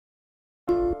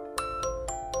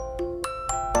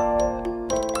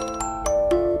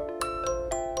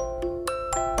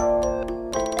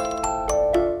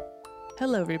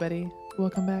everybody.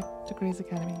 Welcome back to Grey's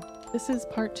Academy. This is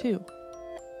part 2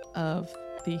 of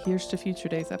the Here's to Future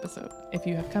Days episode. If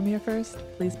you have come here first,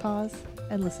 please pause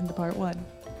and listen to part 1,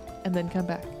 and then come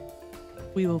back.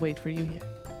 We will wait for you here.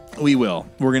 We will.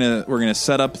 We're gonna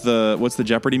set up the what's the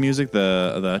Jeopardy music?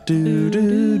 The do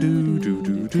do do do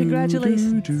do.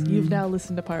 Congratulations! You've now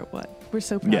listened to part 1. We're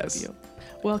so proud of you.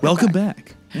 Welcome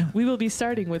back. Yeah. We will be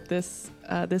starting with this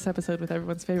episode with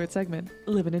everyone's favorite segment,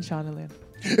 Living in Shondaland.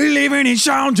 Living in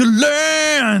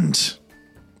Shondaland.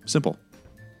 Simple.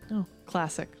 Oh,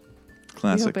 classic.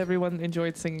 Classic. We hope everyone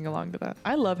enjoyed singing along to that.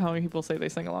 I love how many people say they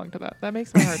sing along to that. That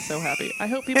makes my heart so happy. I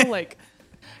hope people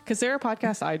because there are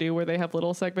podcasts I do where they have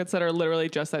little segments that are literally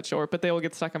just that short, but they will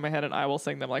get stuck in my head and I will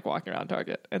sing them like walking around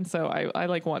Target. And so I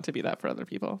want to be that for other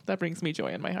people. That brings me joy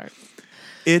in my heart.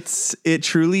 It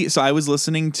truly. So I was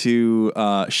listening to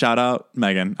shout out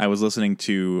Megan. I was listening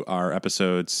to our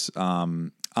episodes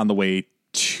on the way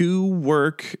to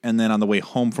work and then on the way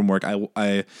home from work.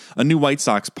 A new White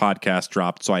Sox podcast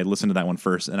dropped, so I listened to that one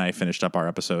first and I finished up our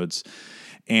episodes.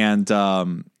 And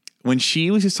when she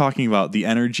was just talking about the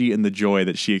energy and the joy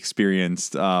that she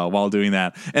experienced while doing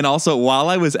that, and also while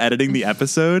I was editing the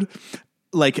episode.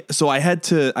 So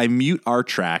I mute our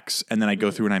tracks and then I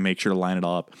go through and I make sure to line it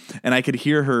all up, and I could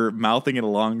hear her mouthing it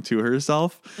along to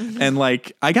herself. Mm-hmm. And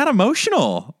I got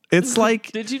emotional. It's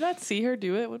like, did you not see her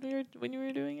do it when you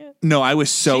were doing it? No, I was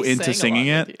so into singing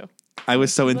it. I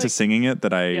was so into singing it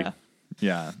that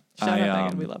yeah. Shout out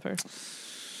Megan, we love her.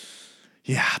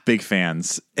 Yeah, big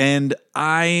fans. And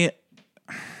I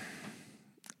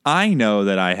know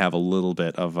that I have a little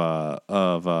bit of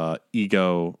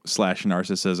ego /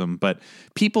 narcissism, but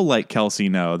people like Kelsey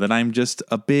know that I'm just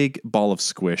a big ball of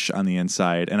squish on the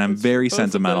inside, and I'm very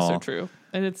sentimental. Both of those are true,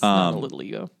 and it's not a little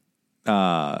ego.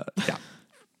 Yeah,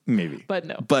 maybe, but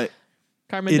no. But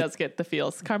Carmen does get the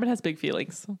feels. Carmen has big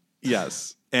feelings.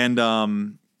 Yes,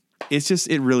 and it's just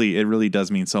it really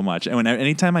does mean so much. And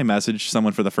anytime I message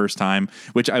someone for the first time,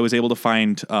 which I was able to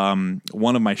find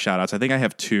one of my shout outs, I think I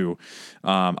have 2.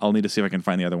 I'll need to see if I can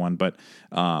find the other one. But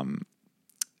when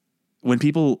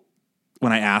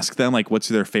I ask them what's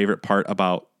their favorite part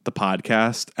about the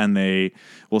podcast, and they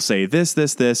will say this,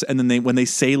 and then when they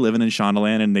say Living in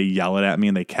Shondaland and they yell it at me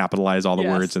and they capitalize all the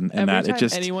words and every that time it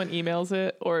just anyone emails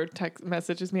it or text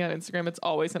messages me on Instagram, it's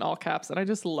always in all caps, and I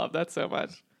just love that so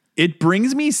much. It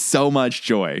brings me so much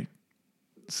joy.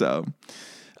 So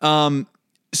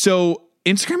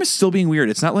Instagram is still being weird.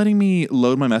 It's not letting me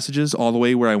load my messages all the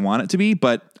way where I want it to be,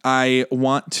 but I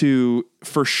want to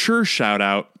for sure shout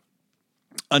out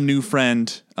a new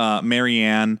friend,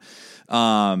 Marianne.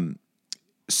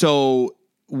 So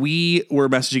we were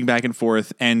messaging back and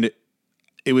forth, and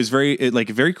it was very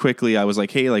quickly. I was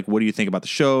like, hey, what do you think about the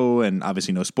show? And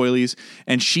obviously no spoilies.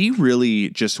 And she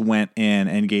really just went in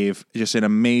and gave just an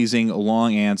amazing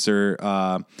long answer.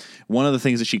 One of the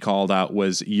things that she called out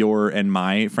was your and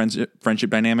my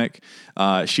friendship dynamic.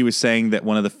 She was saying that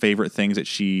one of the favorite things that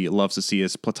she loves to see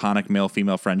is platonic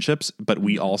male-female friendships, but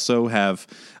we also have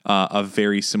a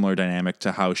very similar dynamic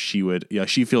to how she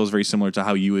feels very similar to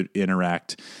how you would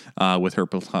interact with her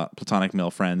platonic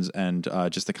male friends, and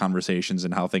just the conversations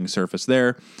and how things surface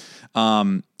there.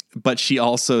 But she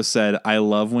also said, I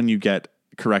love when you get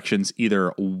corrections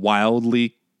either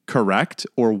wildly correct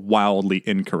or wildly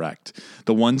incorrect.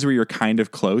 The ones where you're kind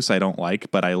of close, I don't like,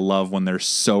 but I love when they're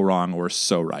so wrong or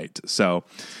so right. So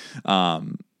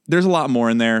there's a lot more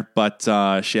in there, but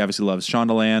she obviously loves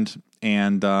Shondaland,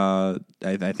 and I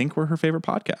think we're her favorite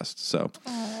podcast. So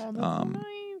that's so nice.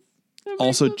 That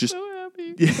also makes us just so happy.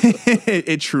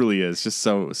 it truly is just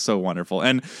so wonderful.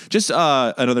 And just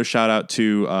another shout out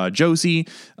to Josie.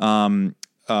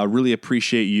 Really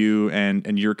appreciate you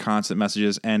and your constant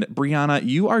messages. And Brianna,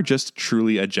 you are just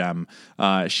truly a gem.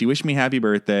 She wished me happy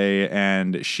birthday,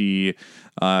 and she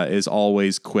is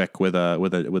always quick with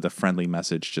a friendly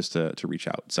message just to reach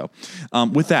out. So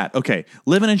with that, okay,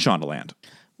 Living in Shondaland.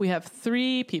 We have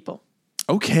 3 people.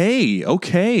 Okay.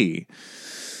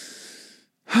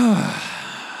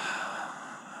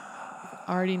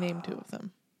 Already named 2 of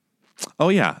them. Oh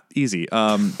yeah, easy.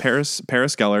 Paris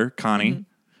Geller, Connie. Mm-hmm.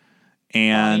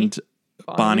 And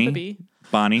Bonnie,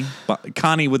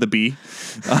 Connie with a B.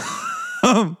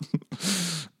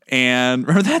 And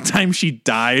remember that time she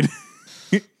died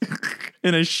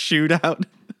in a shootout?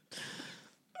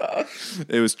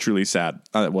 It was truly sad.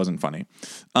 It wasn't funny.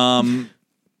 And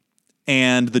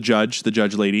the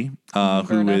judge lady,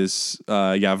 who is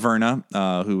Verna,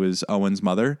 who is Owen's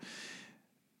mother.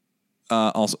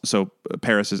 Also, so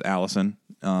Paris is Allison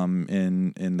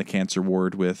in the cancer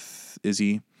ward with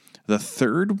Izzy. The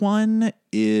third one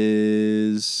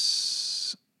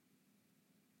is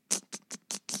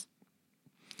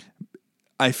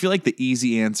I feel like the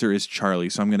easy answer is Charlie,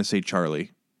 so I'm going to say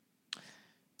Charlie.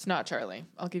 It's not Charlie.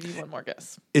 I'll give you one more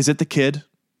guess. Is it the kid?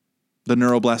 The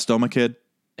neuroblastoma kid?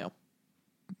 No.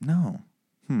 No.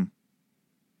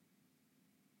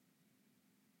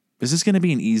 Is this going to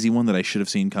be an easy one that I should have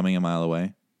seen coming a mile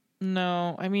away?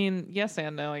 No. I mean, yes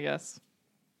and no, I guess.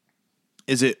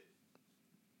 Is it...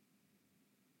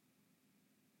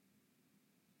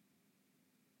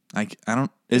 I don't...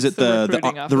 Is It's it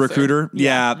the recruiter?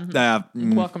 Yeah.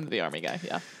 Mm-hmm. Welcome to the Army guy,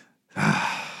 yeah.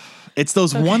 It's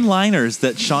those one-liners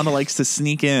that Shonda likes to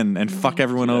sneak in and fuck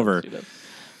everyone over.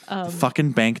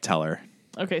 Fucking bank teller.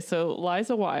 Okay, so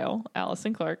Liza Weil,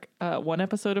 Allison Clark, one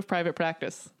episode of Private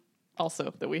Practice,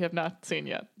 also that we have not seen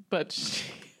yet, but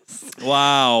she's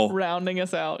rounding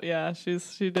us out. Yeah, she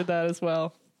did that as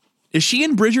well. Is she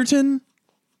in Bridgerton?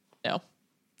 No.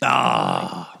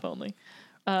 If only.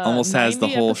 Almost has the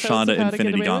whole Shonda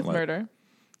Infinity Gauntlet. Murder.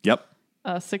 Yep.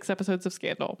 6 episodes of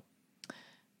Scandal.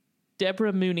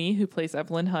 Deborah Mooney, who plays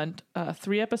Evelyn Hunt,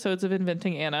 3 episodes of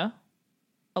Inventing Anna,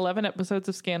 11 episodes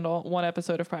of Scandal, 1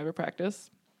 episode of Private Practice,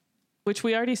 which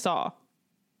we already saw.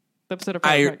 The episode of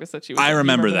Private Practice that she was in. I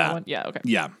remember that. One? Yeah, okay.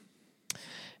 Yeah.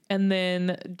 And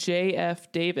then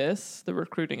J.F. Davis, the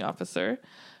recruiting officer,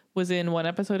 was in 1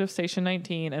 episode of Station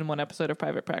 19 and 1 episode of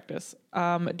Private Practice.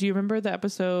 Do you remember the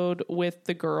episode with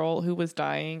the girl who was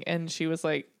dying and she was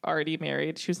like already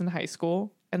married? She was in high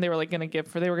school and they were like going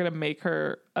to make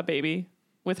her a baby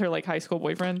with her like high school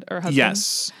boyfriend or husband.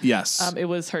 Yes. It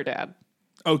was her dad.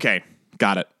 Okay.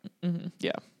 Got it. Mm-hmm.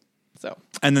 Yeah. So.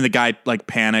 And then the guy like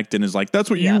panicked and is like, that's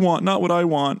what you want, not what I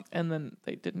want. And then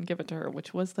they didn't give it to her,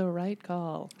 which was the right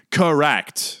call.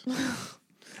 Correct.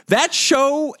 That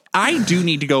show, I do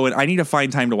need to go and I need to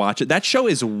find time to watch it. That show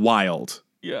is wild.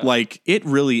 Yeah. Like, it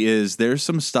really is. There's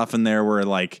some stuff in there where,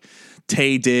 like,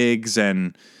 Tay Diggs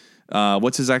and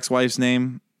what's his ex-wife's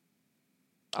name?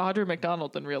 Audra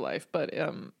McDonald in real life, but,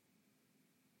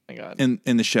 my God. In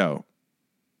the show.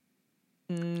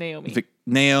 Naomi.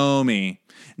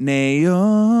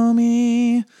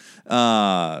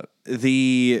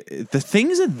 The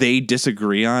things that they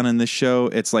disagree on in this show,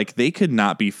 it's like they could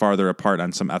not be farther apart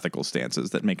on some ethical stances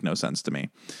that make no sense to me.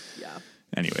 Yeah.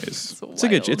 Anyways,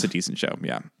 it's a decent show.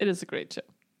 Yeah. It is a great show.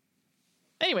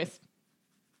 Anyways.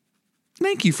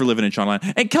 Thank you for living in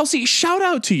Shondaland. And Kelsey, shout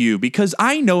out to you because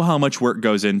I know how much work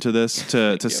goes into this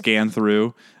to scan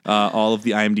through all of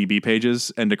the IMDb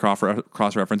pages and to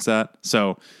cross-reference that.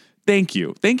 So thank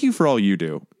you. Thank you for all you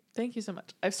do. Thank you so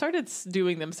much. I've started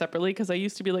doing them separately because I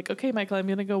used to be like, okay, Michael, I'm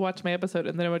going to go watch my episode.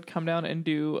 And then I would come down and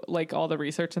do like all the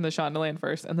research in the Shondaland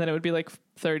first. And then it would be like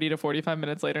 30 to 45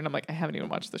 minutes later. And I'm like, I haven't even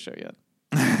watched the show yet.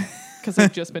 Because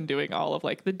I've just been doing all of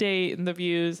like the date and the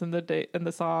views and the date and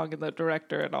the song and the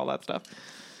director and all that stuff.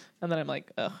 And then I'm like,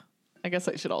 ugh, I guess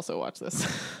I should also watch this.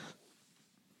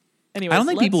 Anyways, I don't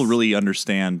think people really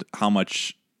understand how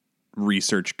much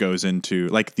research goes into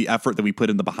like the effort that we put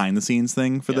in the behind the scenes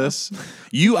thing for this.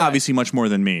 You obviously much more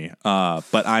than me,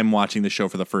 but I'm watching the show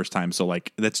for the first time. So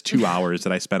like that's 2 hours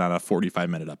that I spent on a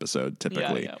 45-minute episode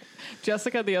typically. Yeah.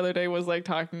 Jessica the other day was like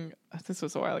talking, this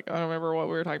was a while ago. I don't remember what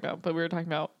we were talking about, but we were talking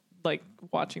about like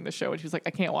watching the show and she was like,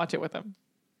 I can't watch it with him.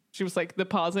 She was like, the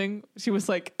pausing, she was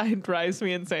like, it drives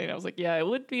me insane. I was like, yeah, it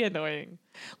would be annoying.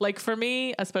 Like for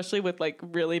me, especially with like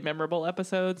really memorable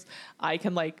episodes, I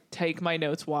can like take my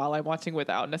notes while I'm watching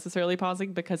without necessarily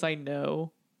pausing because I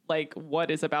know like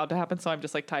what is about to happen. So I'm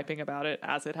just like typing about it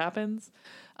as it happens.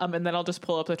 And then I'll just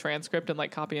pull up the transcript and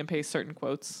like copy and paste certain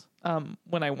quotes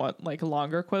when I want like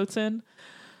longer quotes in.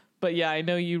 But yeah, I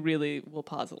know you really will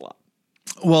pause a lot.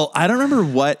 Well, I don't remember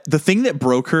what the thing that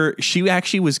broke her. She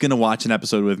actually was going to watch an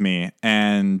episode with me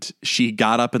and she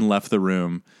got up and left the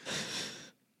room.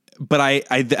 But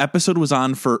the episode was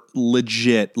on for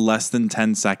legit less than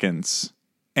 10 seconds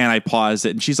and I paused it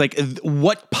and she's like,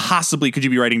 what possibly could you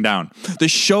be writing down? The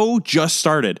show just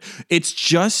started. It's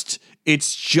just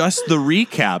the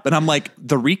recap. And I'm like,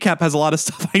 the recap has a lot of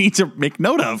stuff I need to make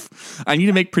note of. I need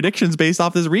to make predictions based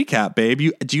off this recap, babe.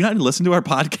 Do you not listen to our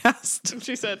podcast?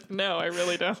 She said, no, I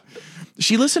really don't.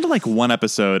 She listened to like one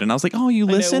episode and I was like, oh, you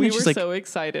listen? We and she's were like, so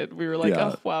excited. We were like,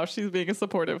 oh, wow, she's being a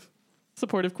supportive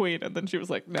queen. And then she was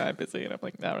like, no, I'm busy. And I'm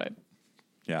like, all right.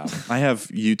 Yeah. I have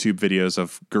YouTube videos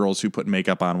of girls who put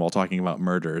makeup on while talking about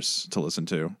murders to listen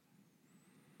to.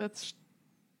 That's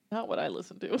not what I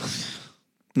listen to.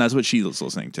 And that's what she was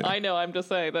listening to. I know. I'm just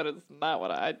saying that is not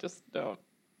what I just don't.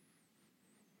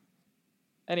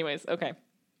 Anyways, okay.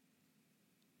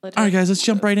 All right, guys, let's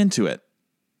jump right into it.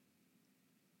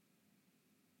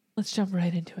 Let's jump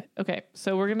right into it. Okay,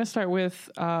 so we're going to start with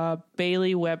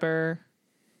Bailey Weber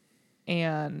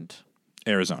and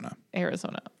Arizona.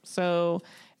 So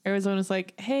Arizona's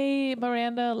like, hey,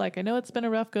 Miranda, like, I know it's been a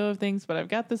rough go of things, but I've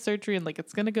got this surgery and like,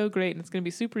 it's going to go great and it's going to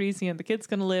be super easy and the kid's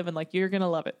going to live and like, you're going to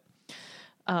love it.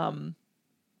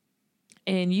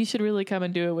 And you should really come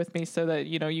and do it with me so that,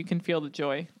 you know, you can feel the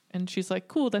joy. And she's like,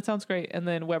 cool, that sounds great. And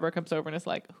then Weber comes over and is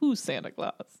like, who's Santa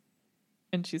Claus?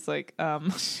 And she's like,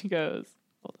 she goes,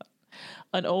 hold on.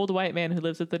 An old white man who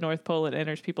lives at the North Pole and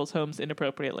enters people's homes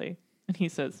inappropriately. And he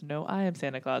says, no, I am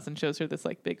Santa Claus, and shows her this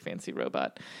like big fancy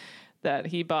robot that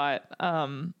he bought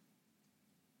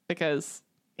because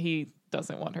he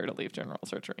doesn't want her to leave general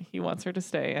surgery. He wants her to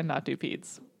stay and not do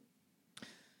peds.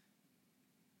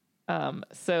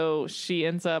 So she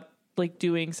ends up like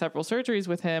doing several surgeries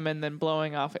with him and then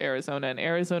blowing off Arizona, and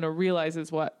Arizona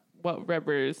realizes what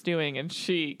Weber is doing and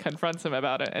she confronts him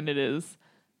about it, and it is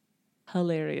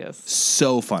hilarious.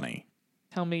 So funny.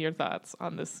 Tell me your thoughts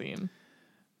on this scene.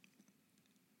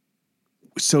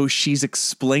 So she's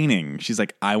explaining, she's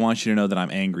like, I want you to know that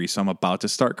I'm angry, so I'm about to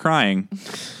start crying.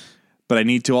 But I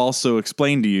need to also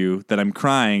explain to you that I'm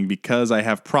crying because I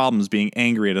have problems being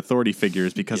angry at authority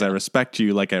figures because I respect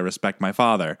you like I respect my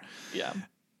father. Yeah.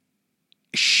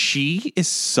 She is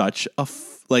such a,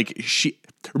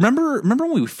 remember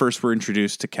when we first were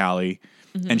introduced to Callie?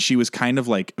 And she was kind of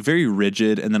like very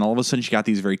rigid, and then all of a sudden she got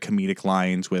these very comedic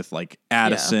lines with like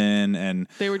Addison and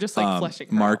they were just like fleshing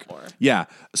her Mark. out more. Yeah.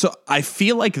 So I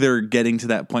feel like they're getting to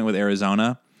that point with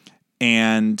Arizona,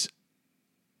 and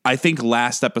I think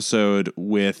last episode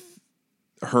with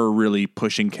her really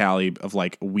pushing Callie of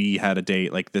like, we had a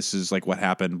date, like this is like what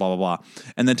happened, blah, blah, blah.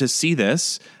 And then to see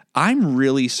this, I'm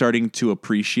really starting to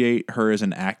appreciate her as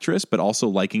an actress, but also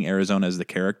liking Arizona as the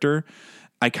character.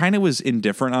 I kind of was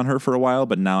indifferent on her for a while,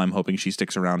 but now I'm hoping she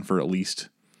sticks around for at least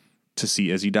to see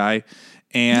Izzy die.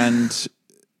 And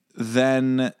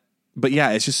then, but yeah,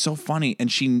 it's just so funny.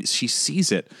 And she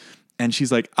sees it and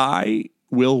she's like, I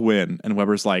will win. And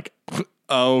Weber's like,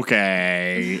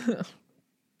 okay,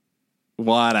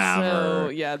 whatever. So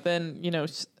yeah, then, you know,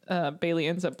 Bailey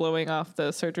ends up blowing off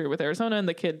the surgery with Arizona and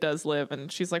the kid does live.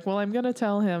 And she's like, well, I'm going to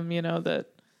tell him, you know,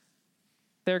 that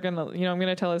they're going to, you know, I'm going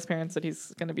to tell his parents that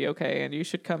he's going to be okay. And you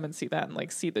should come and see that and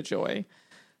like see the joy.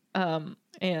 And,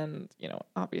 you know,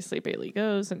 obviously Bailey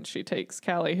goes and she takes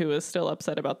Callie, who is still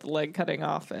upset about the leg cutting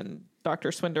off, and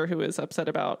Dr. Swinder, who is upset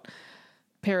about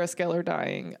Paris Geller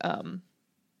dying.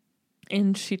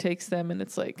 And she takes them and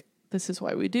it's like, this is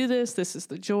why we do this. This is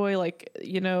the joy. Like,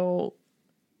 you know,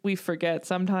 we forget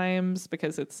sometimes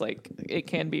because it's like, it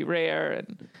can be rare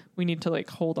and we need to like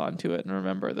hold on to it and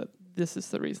remember that this is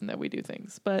the reason that we do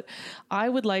things. But I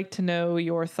would like to know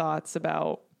your thoughts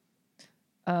about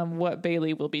what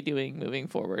Bailey will be doing moving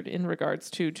forward in regards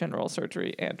to general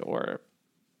surgery and or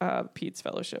Peds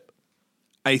Fellowship.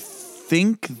 I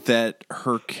think that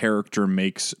her character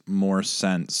makes more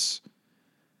sense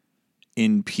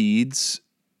in Peds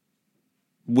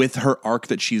with her arc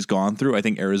that she's gone through. I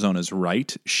think Arizona's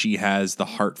right. She has the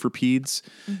heart for Peds.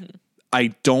 Mm-hmm. I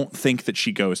don't think that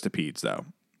she goes to Peds though.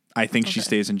 I think she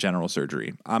stays in general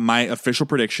surgery. My official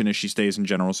prediction is she stays in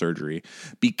general surgery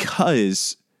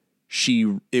because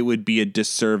it would be a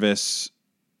disservice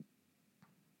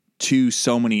to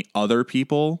so many other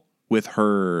people with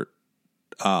her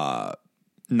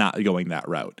not going that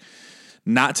route.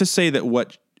 Not to say that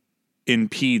what in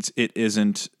Peds it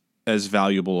isn't as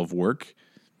valuable of work.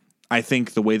 I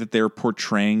think the way that they're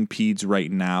portraying Peds right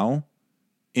now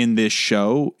in this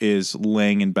show is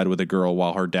laying in bed with a girl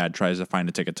while her dad tries to find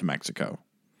a ticket to Mexico.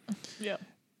 Yeah.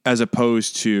 As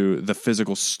opposed to the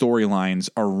physical storylines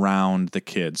around the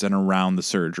kids and around the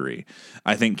surgery.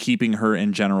 I think keeping her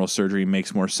in general surgery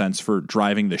makes more sense for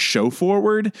driving the show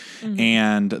forward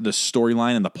and the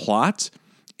storyline and the plot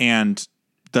and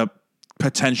the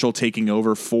potential taking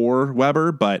over for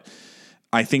Weber. But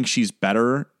I think she's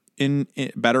better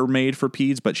made for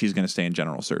Peds, but she's going to stay in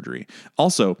general surgery.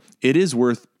 Also, it is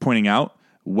worth pointing out,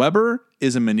 Weber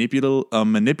is a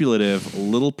manipulative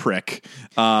little prick.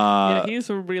 Yeah, he's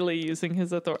really using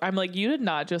his authority. I'm like, you did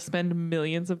not just spend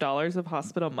millions of dollars of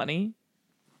hospital money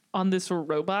on this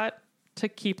robot to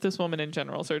keep this woman in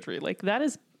general surgery. Like, that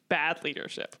is bad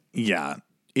leadership. Yeah,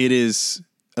 it is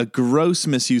a gross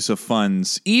misuse of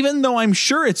funds, even though I'm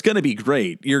sure it's going to be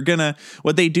great.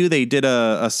 What they did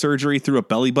a surgery through a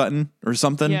belly button or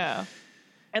something. Yeah.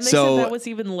 And they said that was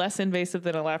even less invasive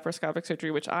than a laparoscopic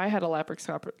surgery, which I had a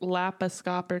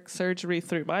laparoscopic surgery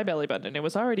through my belly button, and it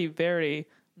was already very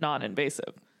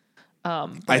non-invasive.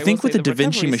 I think with the Da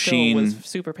Vinci machine was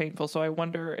super painful. So I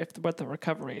wonder what the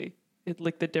recovery,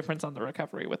 the difference on the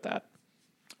recovery with that.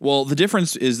 Well, the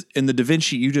difference is in the Da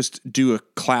Vinci, you just do a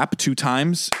clap 2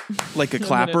 times, like a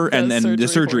clapper, and then the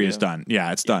surgery is done.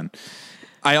 Yeah, it's done.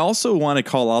 I also want to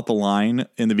call out the line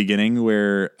in the beginning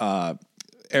where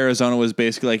Arizona was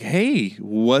basically like, "Hey,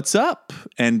 what's up?"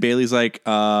 And Bailey's like,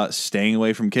 "Staying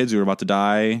away from kids who are about to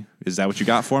die. Is that what you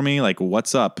got for me? Like,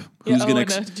 what's up? Who's gonna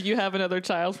do you have another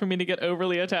child for me to get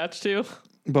overly attached to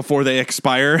before they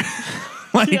expire?"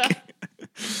 Like, Yeah.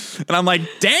 and I'm like,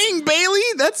 "Dang, Bailey,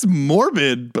 that's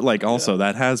morbid." But like, also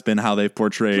that has been how they've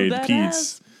portrayed that peds.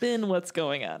 has been what's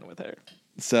going on with her.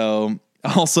 So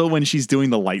also when she's doing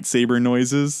the lightsaber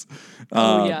noises.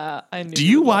 I knew. Do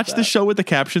you watch the show with the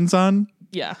captions on?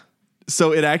 Yeah.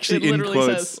 So it actually It literally in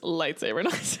quotes says lightsaber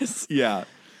noises. Yeah.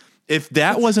 If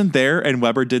that wasn't there and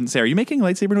Weber didn't say, "Are you making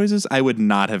lightsaber noises?" I would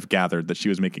not have gathered that she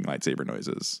was making lightsaber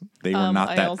noises. They were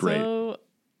not that great.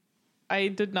 I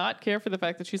did not care for the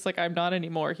fact that she's like, "I'm not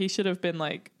anymore." He should have been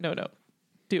like, no,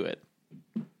 do it.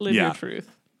 Live your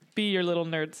truth. Be your little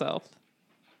nerd self.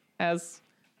 As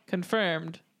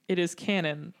confirmed, it is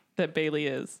canon that Bailey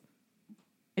is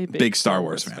a big Star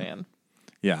Wars fan.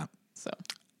 Yeah. So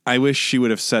I wish she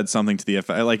would have said something to the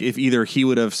effect, like if either he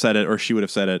would have said it or she would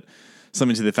have said it,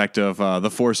 something to the effect of "the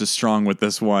Force is strong with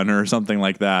this one" or something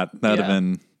like that. That would have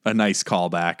been a nice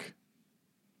callback.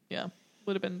 Yeah,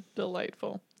 would have been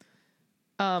delightful.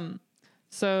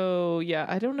 So yeah,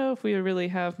 I don't know if we really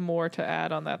have more to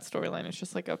add on that storyline. It's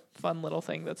just like a fun little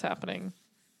thing that's happening.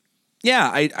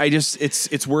 Yeah, I just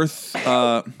it's worth.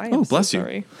 Oh, bless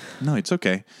you. No, it's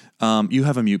okay. You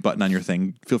have a mute button on your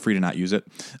thing. Feel free to not use it.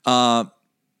 I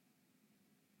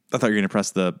thought you were going to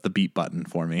press the beep button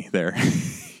for me there.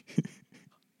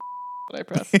 But I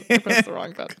pressed the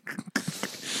wrong button.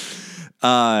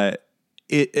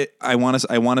 I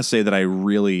want to say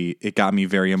that it got me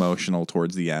very emotional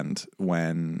towards the end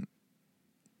when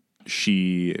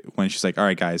she's like, "All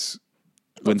right, guys."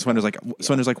 When Swender's like,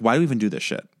 "Why do we even do this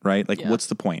shit?" Right? Like, what's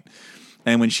the point?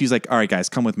 And when she's like, "All right, guys,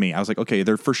 come with me," I was like, "Okay,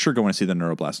 they're for sure going to see the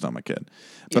neuroblastoma kid."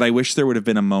 But I wish there would have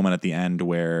been a moment at the end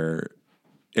where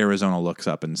Arizona looks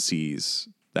up and sees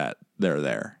that they're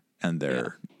there and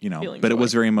they're, feeling but joy. It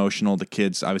was very emotional. The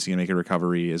kid's obviously gonna make a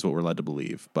recovery is what we're led to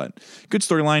believe, but good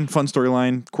storyline, fun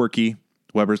storyline, quirky.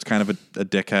 Weber's kind of a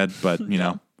dickhead, but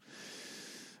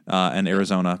and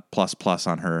Arizona plus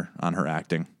on her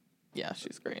acting. Yeah,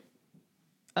 she's great.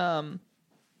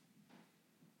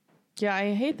 Yeah,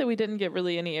 I hate that we didn't get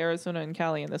really any Arizona and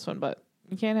Callie in this one, but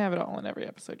you can't have it all in every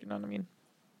episode. You know what I mean?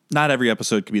 Not every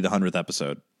episode could be the 100th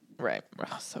episode. Right.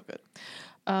 Oh, so good.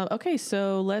 Okay,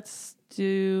 so let's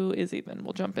do Izzy then.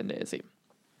 We'll jump into Izzy.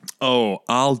 Oh,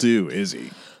 I'll do Izzy.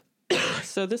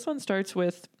 So this one starts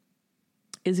with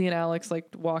Izzy and Alex like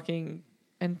walking,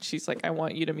 and she's like, "I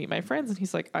want you to meet my friends," and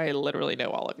he's like, "I literally know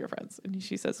all of your friends." And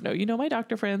she says, "No, you know my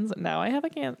doctor friends. Now I have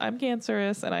I'm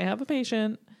cancerous, and I have a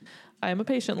patient. I am a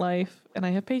patient life, and I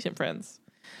have patient friends.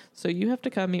 So you have to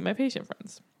come meet my patient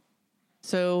friends."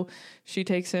 So she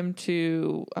takes him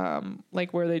to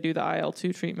like where they do the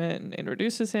IL-2 treatment and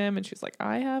introduces him, and she's like,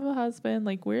 "I have a husband,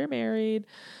 like we're married."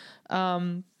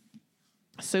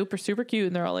 Super, super cute.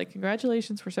 And they're all like,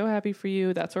 "Congratulations. We're so happy for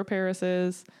you. That's where Paris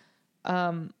is."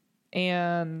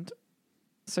 And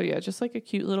so, yeah, just like a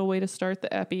cute little way to start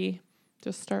the epi,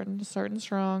 just starting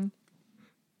strong.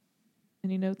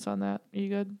 Any notes on that? Are you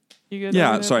good? You good?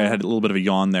 Yeah. Sorry. I had a little bit of a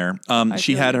yawn there.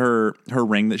 She had her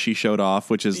ring that she showed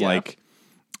off, which is like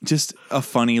just a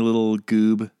funny little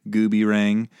gooby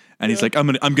ring. And he's like, I'm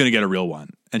going to get a real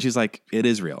one. And she's like, "It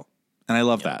is real." And I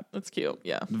love that. That's cute.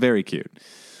 Yeah. Very cute.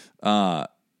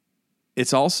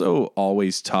 It's also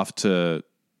always tough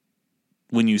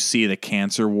when you see the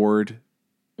cancer ward,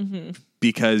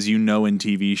 because in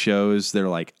TV shows, they're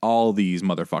like, all these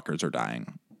motherfuckers are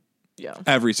dying. Yeah.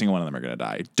 Every single one of them are going to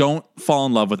die. Don't fall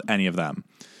in love with any of them.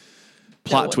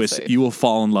 Plot twist, safe. you will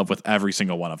fall in love with every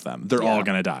single one of them. They're all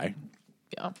going to die.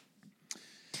 Yeah.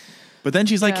 But then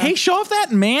she's like, "Hey, show off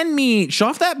that man meat. Show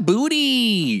off that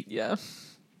booty." Yeah.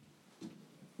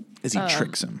 As he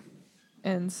tricks him.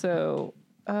 And so,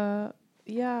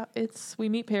 we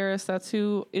meet Paris. That's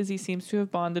who Izzy seems to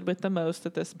have bonded with the most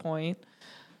at this point.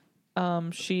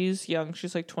 She's young.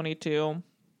 She's like 22.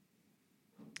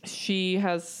 She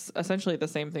has essentially the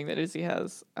same thing that Izzy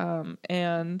has.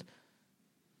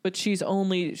 But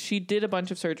she did a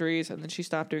bunch of surgeries and then she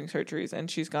stopped doing surgeries and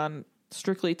she's gone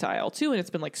strictly to IL-2 and it's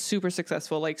been like super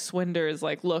successful. Like Swinder is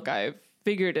like, "Look, I've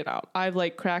figured it out. I've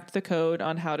like cracked the code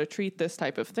on how to treat this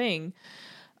type of thing."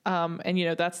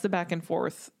 And that's the back and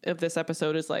forth of this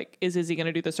episode is like, is Izzy going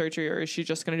to do the surgery or is she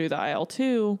just going to do the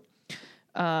IL-2?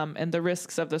 And the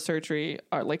risks of the surgery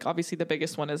are like, obviously the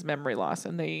biggest one is memory loss.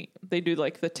 And they do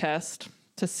like the test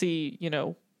to see,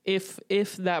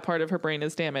 if that part of her brain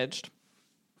is damaged,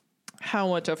 how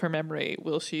much of her memory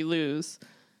will she lose?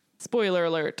 Spoiler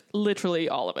alert, literally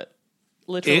all of it.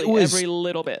 Literally every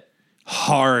little bit.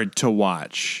 Hard to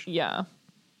watch. Yeah.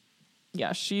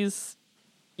 Yeah,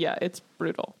 it's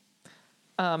brutal.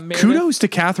 Kudos to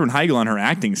Katherine Heigl on her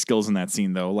acting skills in that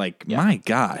scene, though. Like, my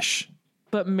gosh.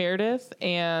 But Meredith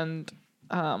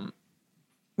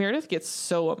gets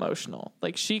so emotional.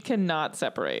 Like, she cannot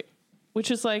separate,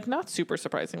 which is, like, not super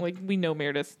surprising. Like, we know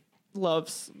Meredith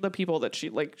loves the people that she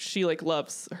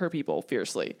loves her people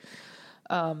fiercely.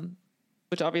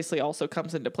 Which obviously also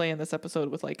comes into play in this episode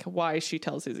with, like, why she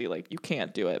tells Izzy, like, you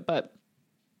can't do it. But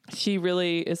she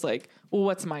really is like, well,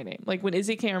 what's my name? Like, when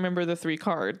Izzy can't remember the 3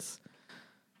 cards,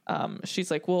 she's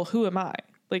like, well, who am I?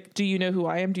 Like, do you know who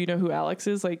I am? Do you know who Alex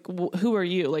is? Like, who are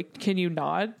you? Like, can you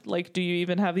nod? Like, do you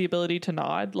even have the ability to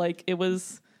nod? Like, it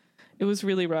was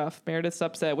really rough. Meredith's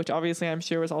upset, which obviously I'm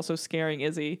sure was also scaring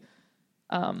Izzy.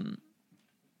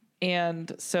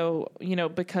 And so,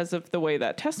 because of the way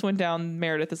that test went down,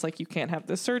 Meredith is like, you can't have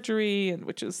this surgery, and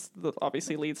which is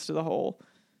obviously leads to the whole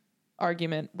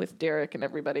argument with Derek and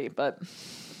everybody. But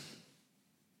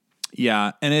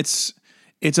yeah, and it's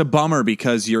a bummer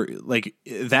because you're like,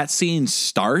 that scene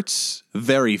starts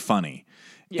very funny.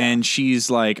 Yeah. And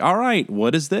she's like, all right,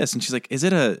 what is this? And she's like, is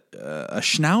it a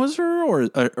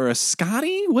schnauzer or a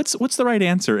Scotty? What's the right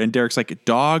answer? And Derek's like,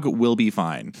 dog will be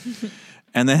fine.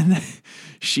 And then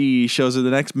she shows her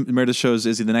Meredith shows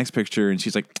Izzy the next picture, and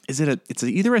she's like, it's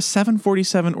either a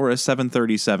 747 or a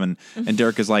 737. And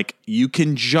Derek is like, you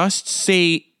can just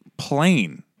say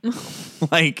plane.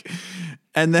 Like,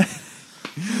 and then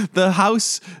the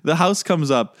house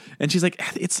comes up, and she's like,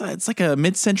 it's like a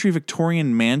mid-century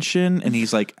Victorian mansion. And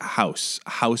he's like, house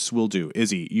will do.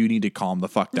 Izzy, you need to calm the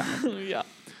fuck down. Yeah.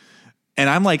 And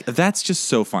I'm like, that's just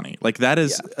so funny. Like, that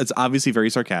is, It's obviously very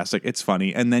sarcastic. It's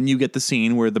funny. And then you get the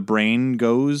scene where the brain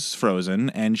goes frozen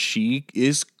and she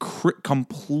is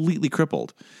completely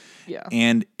crippled. Yeah.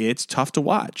 And it's tough to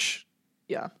watch.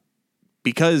 Yeah.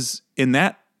 Because in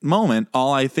that moment,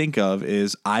 all I think of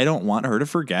is, I don't want her to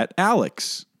forget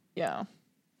Alex. Yeah.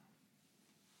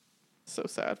 So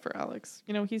sad for Alex.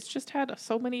 He's just had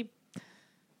so many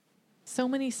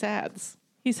sads.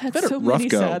 He's had so many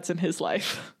sads in his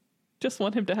life. Just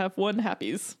want him to have one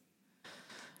happies.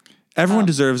 Everyone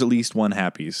deserves at least one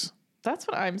happies. That's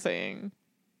what I'm saying.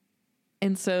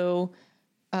 And so,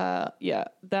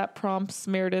 that prompts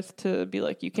Meredith to be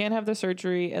like, you can't have the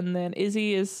surgery. And then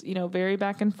Izzy is, very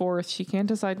back and forth. She can't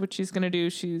decide what she's going to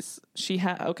do.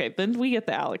 Then we get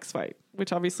the Alex fight,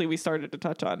 which obviously we started to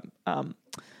touch on.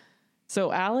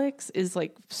 So Alex is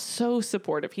like so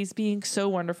supportive. He's being so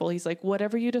wonderful. He's like,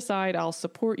 whatever you decide, I'll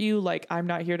support you. Like, I'm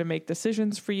not here to make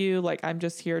decisions for you. Like, I'm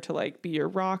just here to like be your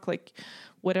rock. Like,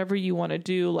 whatever you want to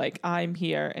do, like, I'm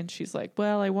here. And she's like,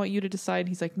 well, I want you to decide.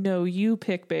 He's like, no, you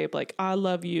pick, babe. Like, I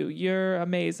love you. You're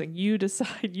amazing. You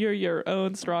decide. You're your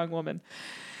own strong woman.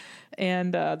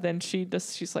 And then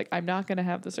she's like, I'm not going to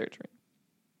have the surgery.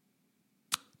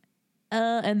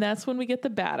 And that's when we get the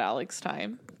bad Alex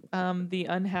time. The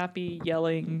unhappy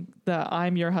yelling,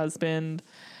 I'm your husband,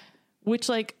 which,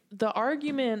 like, the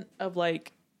argument of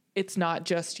like, it's not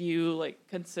just you, like,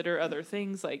 consider other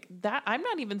things like that. I'm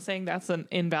not even saying that's an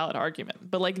invalid argument,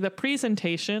 but like the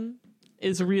presentation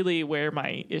is really where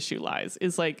my issue lies,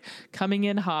 is like coming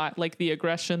in hot, like the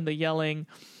aggression, the yelling,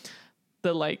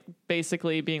 the like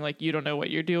basically being like, you don't know what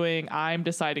you're doing. I'm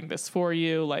deciding this for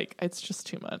you. Like, it's just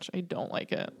too much. I don't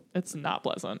like it. It's not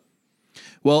pleasant.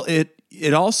 Well,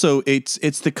 it also, it's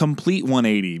the complete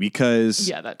 180 because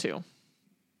that too.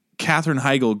 Katherine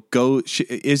Heigl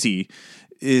Izzy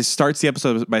starts the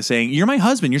episode by saying, you're my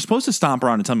husband. You're supposed to stomp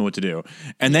around and tell me what to do.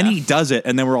 And then he does it.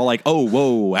 And then we're all like, oh,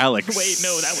 whoa, Alex. Wait,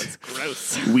 no, that was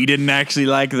gross. We didn't actually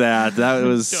like that. That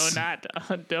was.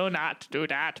 Do not do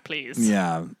that, please.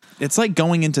 Yeah. It's like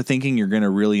going into thinking you're going to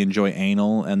really enjoy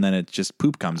anal, and then it just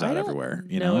poop comes out everywhere.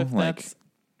 You know, if that's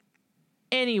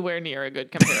anywhere near a good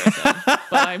comparison.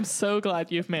 But I'm so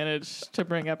glad you've managed to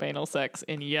bring up anal sex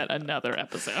in yet another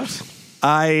episode.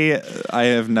 I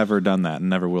have never done that and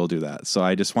never will do that. So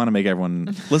I just want to make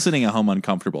everyone listening at home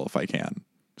uncomfortable if I can.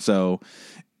 So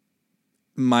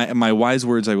my wise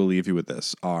words I will leave you with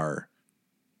this are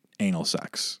anal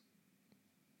sex.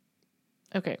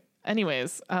 Okay.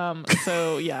 Anyways,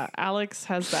 so yeah, Alex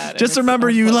has that. Just remember,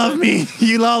 you love me.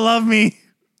 You all love me.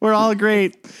 We're all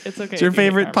great. It's okay. It's your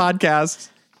favorite podcast.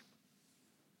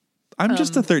 I'm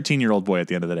just a 13-year-old boy at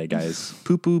the end of the day, guys.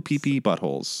 Poo-poo, pee-pee,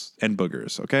 buttholes, and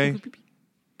boogers, okay?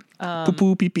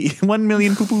 Poo-poo, pee-pee. 1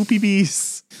 million poo-poo,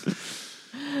 pee-pees.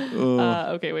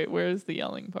 Okay, wait. Where's the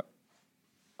yelling part?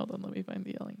 Hold on, let me find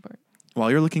the yelling part.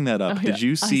 While you're looking that up, did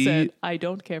you see... I said, I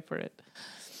don't care for it.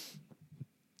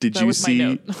 Did you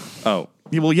see... Oh.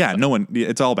 Well, yeah, no one.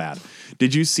 It's all bad.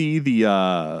 Did you see the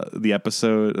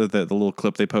episode, the little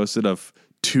clip they posted of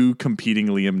 2 competing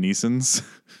Liam Neesons?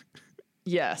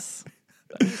 Yes.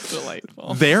 That's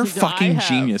delightful. They're I fucking have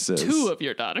geniuses. 2 of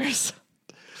your daughters.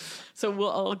 So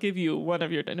I'll give you one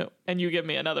of your and you give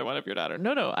me another one of your daughter.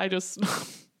 No, I just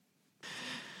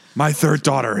My 3rd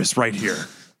daughter is right here.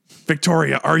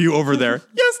 Victoria, are you over there?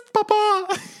 Yes,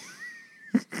 Papa.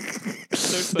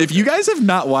 so if you guys have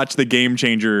not watched the Game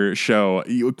Changer show,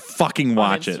 you fucking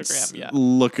watch it. Yeah.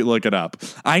 Look it up.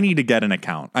 I need to get an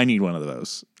account. I need one of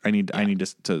those. I need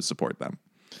to support them.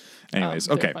 Anyways,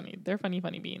 okay. They're funny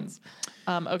beans.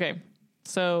 Okay.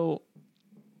 So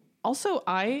also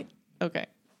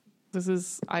this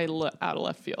is out of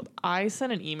left field. I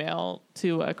sent an email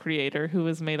to a creator who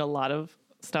has made a lot of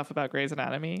stuff about Grey's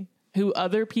Anatomy, who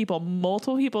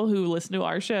multiple people who listen to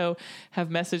our show have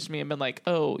messaged me and been like,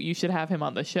 oh, you should have him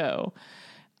on the show.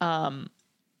 And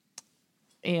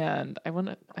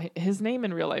his name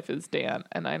in real life is Dan,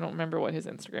 and I don't remember what his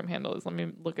Instagram handle is. Let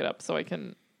me look it up so I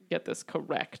can get this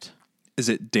correct. Is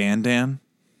it Dan?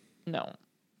 No.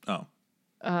 Oh.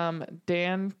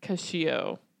 Dan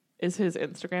Cascio is his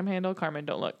Instagram handle. Carmen,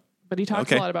 don't look. But he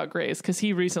talks a lot about Grey's because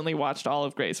he recently watched all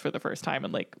of Grey's for the first time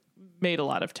and like made a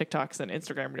lot of TikToks and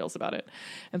Instagram reels about it.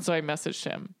 And so I messaged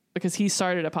him because he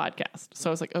started a podcast. So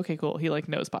I was like, okay, cool. He like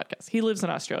knows podcasts. He lives in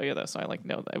Australia though. So I like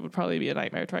know that it would probably be a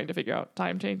nightmare trying to figure out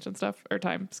time change and stuff or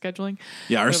time scheduling.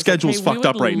 Yeah. Our schedule's fucked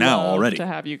up right now already. To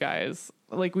have you guys,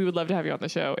 like, we would love to have you on the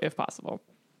show if possible.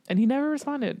 And he never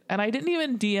responded. And I didn't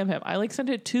even DM him. I like sent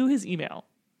it to his email.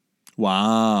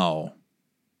 Wow.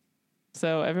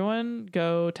 So everyone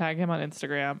go tag him on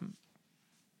Instagram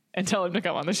and tell him to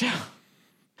come on the show.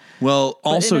 Well,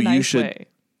 also you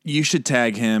should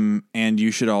tag him and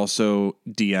you should also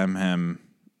DM him,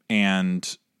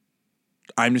 and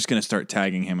I'm just going to start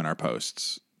tagging him in our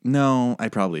posts. No, I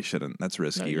probably shouldn't. That's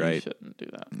risky, right? You shouldn't do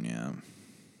that. Yeah.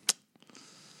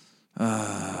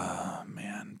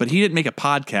 Man. But he didn't make a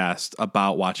podcast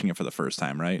about watching it for the first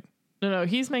time, right? No,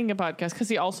 he's making a podcast because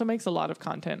he also makes a lot of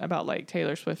content about like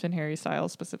Taylor Swift and Harry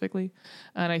Styles specifically.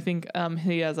 And I think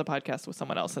he has a podcast with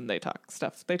someone else and they talk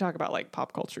stuff. They talk about like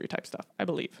pop culture type stuff, I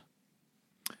believe.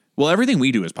 Well, everything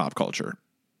we do is pop culture.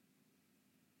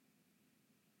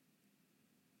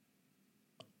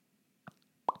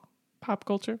 Pop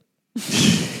culture?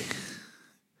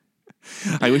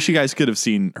 I wish you guys could have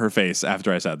seen her face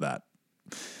after I said that.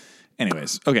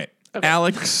 Anyways, okay.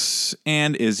 Alex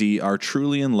and Izzy are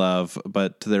truly in love,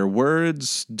 but their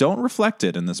words don't reflect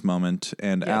it in this moment,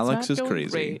 and Alex is crazy.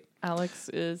 Great. Alex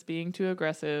is being too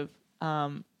aggressive.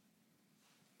 But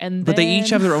they each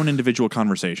have their own individual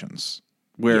conversations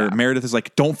where Meredith is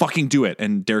like, don't fucking do it.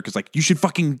 And Derek is like, you should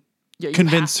fucking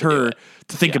convince her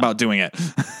to think about doing it.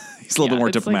 He's a little bit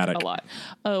more diplomatic. Like a lot.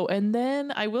 Oh, and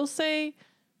then I will say,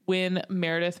 when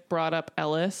Meredith brought up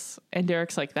Ellis and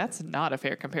Derek's like, that's not a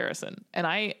fair comparison. And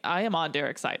I am on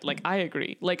Derek's side. Like, I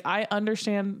agree. Like, I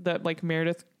understand that like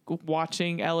Meredith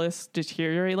watching Ellis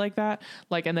deteriorate like that,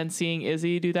 like, and then seeing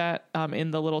Izzy do that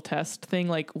in the little test thing,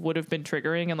 like would have been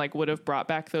triggering and like would have brought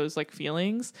back those like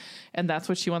feelings. And that's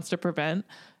what she wants to prevent.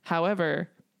 However,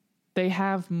 they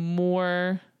have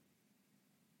more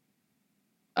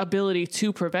ability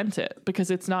to prevent it because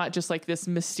it's not just like this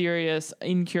mysterious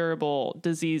incurable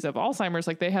disease of Alzheimer's.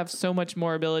 Like, they have so much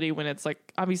more ability when it's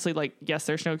like, obviously, like, yes,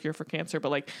 there's no cure for cancer, but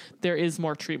like there is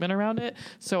more treatment around it.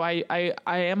 So I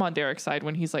am on Derek's side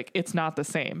when he's like, it's not the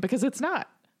same, because it's not.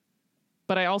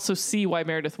 But I also see why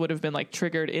Meredith would have been like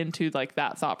triggered into like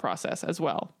that thought process as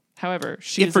well. However,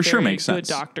 she is a very good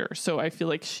doctor, so I feel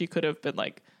like she could have been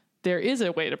like, there is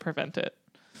a way to prevent it.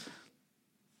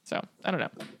 So I don't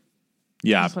know.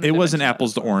 Yeah, it wasn't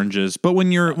apples to oranges, but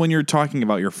when you're talking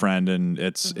about your friend and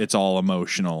it's all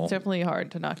emotional, it's definitely hard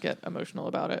to not get emotional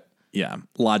about it. Yeah,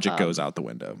 logic goes out the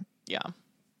window. Yeah.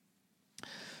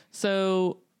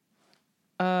 So,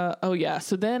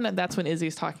 so then that's when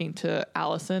Izzy's talking to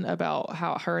Allison about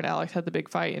how her and Alex had the big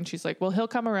fight, and she's like, "Well, he'll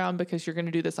come around because you're going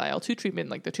to do this IL-2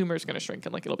 treatment, like the tumor is going to shrink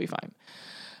and like it'll be fine."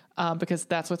 Because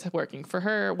that's what's working for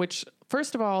her, which,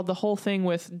 first of all, the whole thing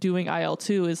with doing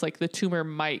IL-2 is like the tumor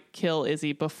might kill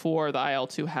Izzy before the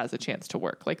IL-2 has a chance to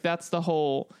work. Like, that's the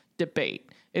whole debate.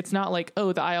 It's not like,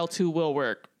 oh, the IL-2 will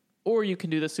work or you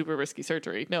can do the super risky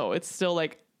surgery. No, it's still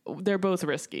like they're both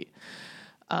risky.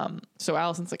 So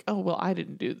Allison's like, oh, well, I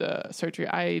didn't do the surgery.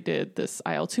 I did this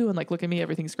IL-2 and like, look at me,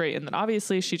 everything's great. And then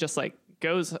obviously she just like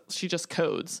she just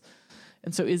codes.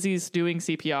 And so Izzy's doing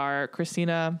CPR.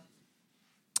 Christina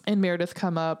and Meredith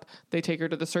come up, they take her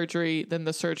to the surgery. Then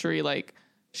the surgery, like,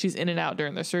 she's in and out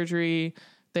during the surgery.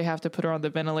 They have to put her on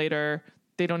the ventilator.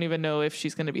 they don't even know if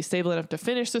she's going to be stable enough to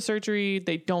finish the surgery.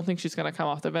 They don't think she's going to come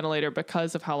off the ventilator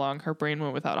because of how long her brain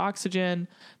went without oxygen.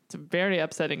 It's a very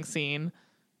upsetting scene.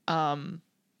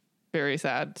 Very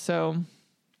sad. So,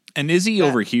 and Izzy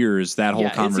overhears that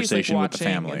whole conversation like with the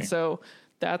family. And so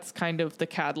that's kind of the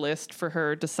catalyst for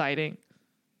her deciding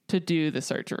to do the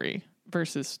surgery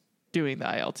versus doing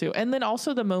the IL-2. And then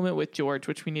also the moment with George,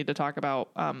 which we need to talk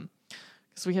about,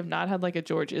 because we have not had like a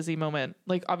George Izzy moment.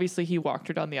 Like obviously he walked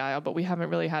her down the aisle, but we haven't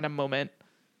really had a moment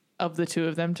of the two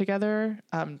of them together,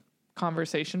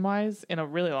 conversation wise, in a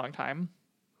really long time.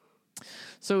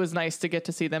 So it was nice to get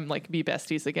to see them like be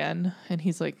besties again. And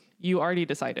he's like, you already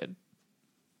decided.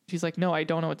 She's like, no, I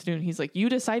don't know what to do. And he's like, you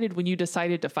decided when you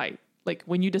decided to fight. Like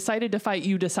when you decided to fight,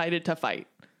 you decided to fight.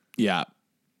 Yeah.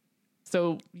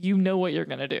 So you know what you're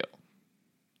going to do.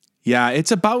 Yeah,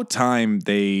 it's about time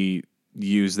they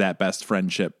use that best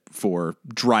friendship for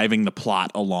driving the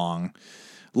plot along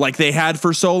like they had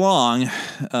for so long.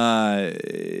 My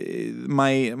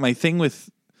thing with...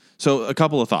 So a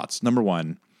couple of thoughts. Number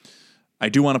one, I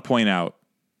do want to point out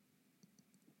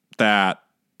that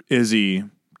Izzy,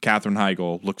 Katherine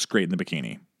Heigl, looks great in the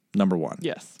bikini. Number one.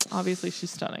 Yes. Obviously, she's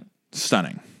stunning.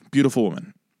 Stunning. Beautiful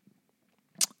woman.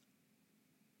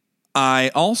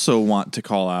 I also want to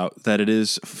call out that it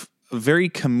is very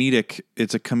comedic.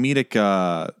 It's a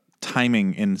comedic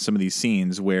timing in some of these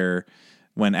scenes where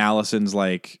when Allison's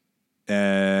like,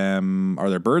 are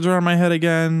there birds around my head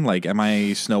again? Like, am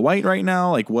I Snow White right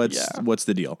now? Like, what's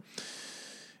the deal?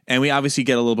 And we obviously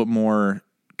get a little bit more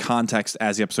context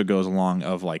as the episode goes along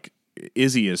of like,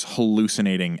 Izzy is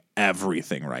hallucinating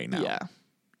everything right now. Yeah.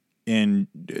 And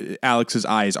Alex's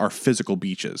eyes are physical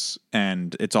beaches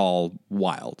and it's all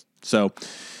wild. So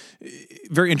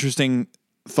very interesting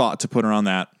thought to put around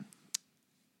that.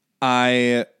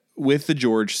 With the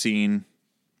George scene,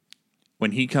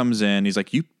 when he comes in, he's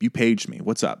like, you paged me.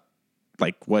 What's up?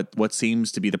 Like what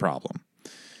seems to be the problem?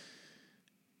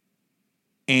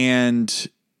 And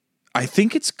I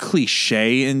think it's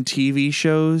cliche in TV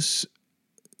shows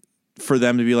for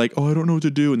them to be like, oh, I don't know what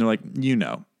to do. And they're like, you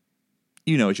know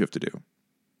what you have to do.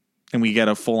 And we get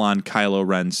a full-on Kylo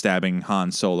Ren stabbing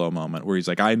Han Solo moment where he's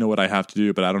like, I know what I have to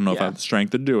do, but I don't know if I have the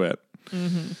strength to do it.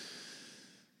 Mm-hmm.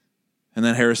 And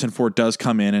then Harrison Ford does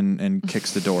come in and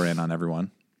kicks the door in on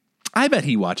everyone. I bet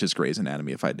he watches Grey's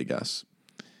Anatomy, if I had to guess.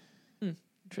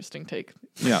 Interesting take.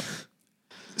 Yeah.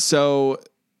 So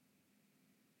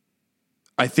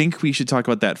I think we should talk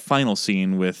about that final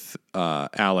scene with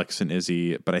Alex and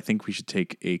Izzy, but I think we should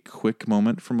take a quick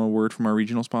moment from a word from our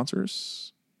regional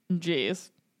sponsors.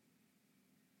 Jeez.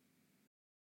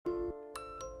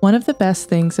 One of the best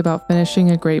things about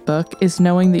finishing a great book is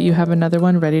knowing that you have another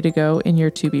one ready to go in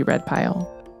your to-be-read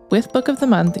pile. With Book of the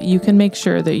Month, you can make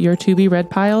sure that your to-be-read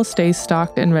pile stays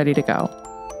stocked and ready to go.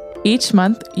 Each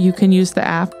month, you can use the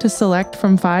app to select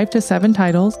from 5 to 7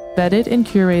 titles, vetted and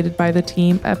curated by the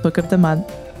team at Book of the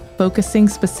Month, focusing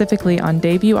specifically on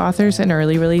debut authors and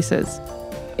early releases.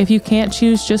 If you can't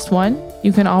choose just one,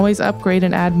 you can always upgrade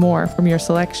and add more from your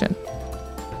selection.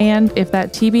 And if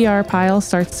that TBR pile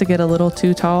starts to get a little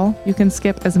too tall, you can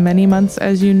skip as many months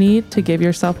as you need to give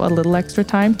yourself a little extra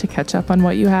time to catch up on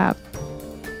what you have.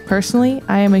 Personally,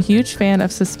 I am a huge fan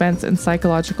of suspense and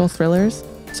psychological thrillers,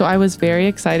 so I was very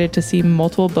excited to see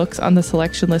multiple books on the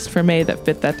selection list for May that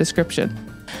fit that description.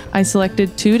 I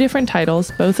selected 2 different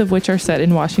titles, both of which are set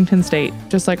in Washington State,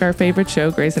 just like our favorite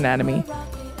show, Grey's Anatomy.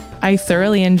 I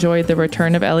thoroughly enjoyed The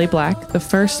Return of Ellie Black, the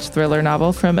first thriller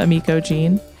novel from Emiko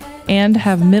Jean, and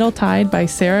have Middletide by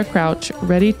Sarah Crouch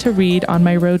ready to read on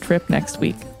my road trip next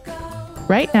week.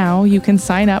 Right now, you can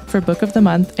sign up for Book of the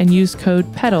Month and use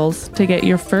code PETALS to get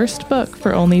your first book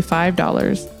for only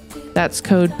 $5. That's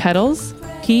code PETALS,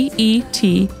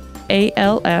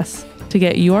 PETALS, to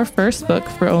get your first book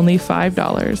for only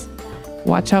 $5.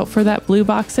 Watch out for that blue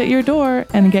box at your door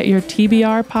and get your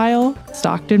TBR pile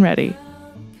stocked and ready.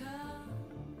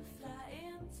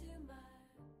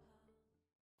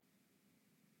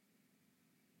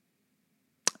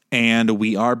 And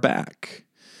we are back.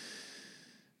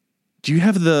 Do you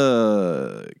have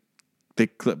the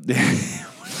clip? What are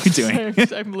you doing?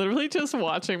 I'm literally just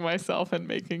watching myself and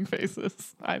making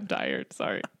faces. I'm tired.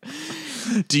 Sorry.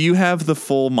 Do you have the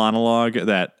full monologue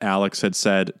that Alex had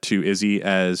said to Izzy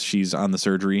as she's on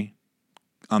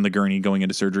the gurney going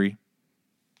into surgery?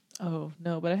 Oh,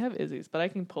 no, but I have Izzy's, but I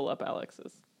can pull up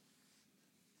Alex's.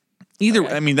 Either,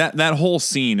 okay. I mean, that whole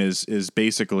scene is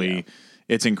basically,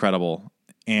 it's incredible.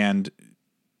 And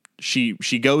she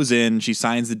goes in, she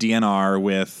signs the DNR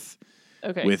with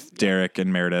Okay. with Derek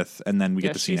and Meredith, and then we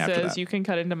get the scene after that. She says, you can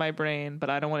cut into my brain, but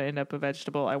I don't want to end up a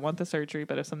vegetable. I want the surgery,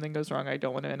 but if something goes wrong, I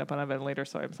don't want to end up on a ventilator,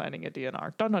 so I'm signing a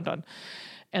DNR. Dun, dun, dun.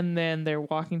 And then they're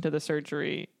walking to the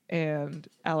surgery, and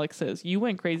Alex says, you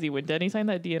went crazy. When Denny signed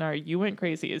that DNR, you went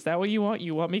crazy. Is that what you want?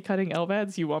 You want me cutting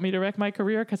LVADs? You want me to wreck my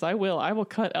career? Because I will. I will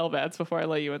cut LVADs before I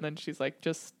let you. And then she's like,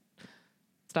 just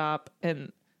stop.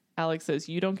 And Alex says,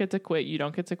 you don't get to quit. You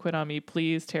don't get to quit on me.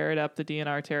 Please tear it up. The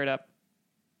DNR, tear it up.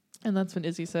 And that's when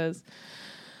Izzy says,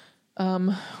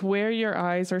 where your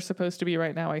eyes are supposed to be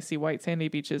right now, I see white sandy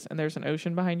beaches and there's an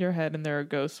ocean behind your head and there are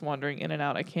ghosts wandering in and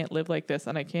out. I can't live like this,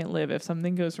 and I can't live. If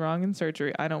something goes wrong in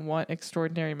surgery, I don't want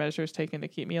extraordinary measures taken to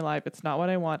keep me alive. It's not what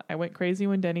I want. I went crazy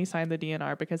when Denny signed the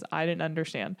DNR because I didn't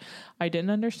understand. I didn't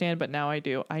understand, but now I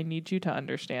do. I need you to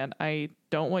understand. I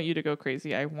don't want you to go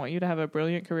crazy. I want you to have a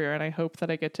brilliant career, and I hope that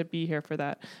I get to be here for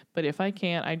that. But if I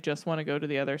can't, I just want to go to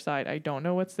the other side. I don't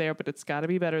know what's there, but it's got to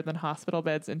be better than hospital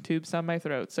beds and tubes down my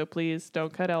throat. So please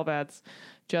don't cut LVADs.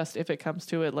 Just if it comes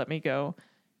to it, let me go.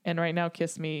 And right now,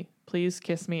 kiss me. Please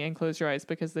kiss me and close your eyes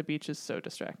because the beach is so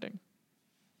distracting.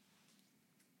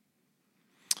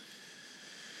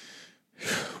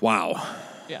 Wow.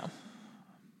 Yeah.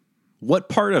 What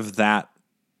part of that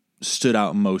stood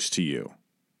out most to you?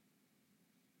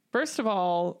 First of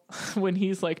all, when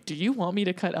he's like, do you want me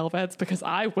to cut LVADs? Because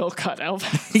I will cut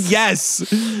LVADs.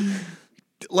 Yes.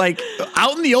 Like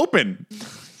out in the open.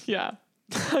 Yeah.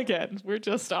 Again, we're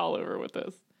just all over with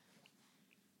this.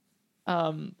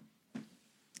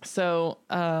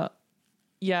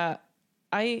 Yeah,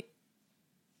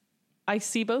 I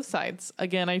see both sides.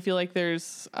 Again, I feel like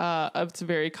there's it's a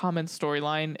very common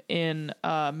storyline in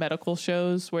medical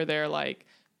shows where they're like,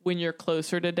 when you're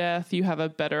closer to death, you have a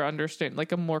better understanding,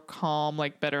 like a more calm,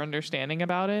 like better understanding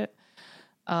about it.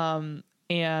 And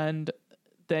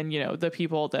then, you know, the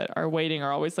people that are waiting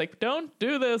are always like, don't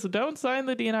do this, don't sign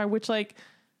the DNR, which, like,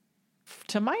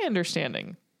 to my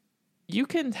understanding, you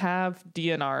can have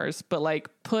DNRs, but like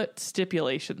put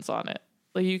stipulations on it.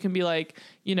 Like you can be like,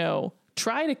 you know,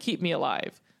 try to keep me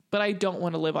alive, but I don't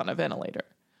want to live on a ventilator.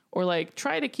 Or like,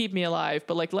 try to keep me alive,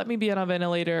 but like, let me be on a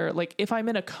ventilator. Like if I'm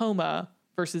in a coma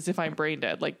versus if I'm brain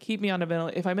dead, like keep me on a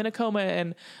ventilator. If I'm in a coma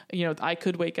and, you know, I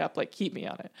could wake up, like keep me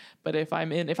on it. But if I'm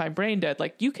brain dead,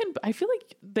 like you can, I feel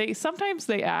like sometimes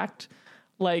they act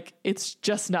like it's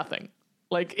just nothing.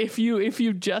 Like if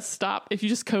you just stop, if you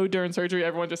just code during surgery,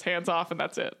 everyone just hands off and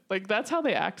that's it. Like that's how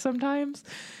they act sometimes.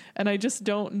 And I just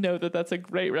don't know that that's a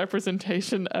great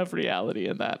representation of reality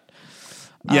in that.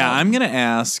 Yeah, I'm going to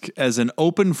ask as an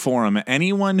open forum,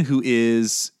 anyone who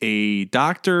is a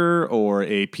doctor or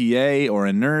a PA or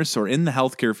a nurse or in the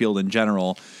healthcare field in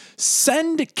general,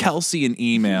 send Kelsey an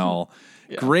email,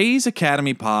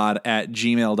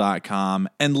 graysacademypod@gmail.com,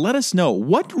 and let us know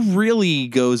what really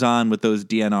goes on with those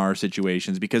DNR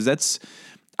situations, because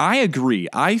I agree.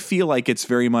 I feel like it's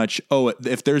very much,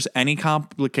 if there's any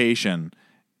complication,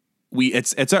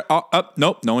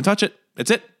 nope, no one touch it.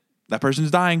 It's it. That person's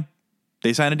dying.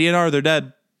 They sign a DNR, they're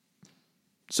dead.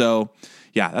 So,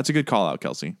 yeah, that's a good call out,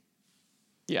 Kelsey.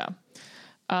 Yeah.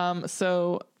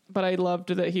 But I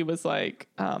loved that he was like,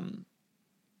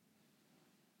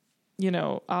 you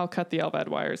know, I'll cut the LVAD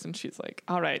wires. And she's like,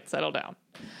 all right, settle down.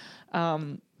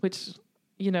 Which,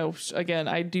 you know, again,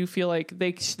 I do feel like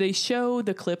they show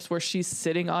the clips where she's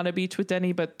sitting on a beach with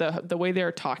Denny, but the way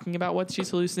they're talking about what she's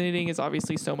hallucinating is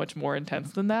obviously so much more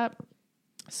intense than that.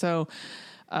 So,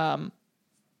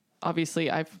 obviously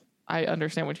I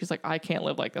understand when she's like, I can't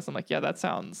live like this. I'm like, yeah, that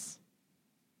sounds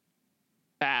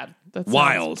bad. That's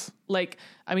wild. Like,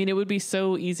 I mean, it would be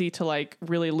so easy to like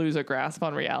really lose a grasp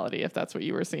on reality if that's what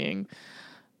you were seeing.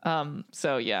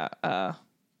 So yeah.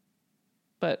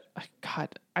 But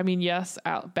God, I mean, yes,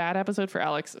 bad episode for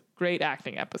Alex. Great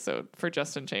acting episode for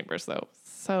Justin Chambers though.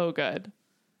 So good.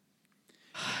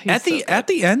 At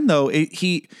the end though,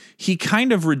 he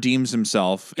kind of redeems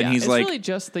himself, and he's like, really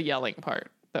just the yelling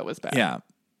part that was bad. Yeah.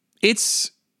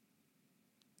 It's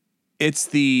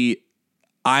the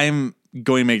I'm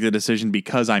going to make the decision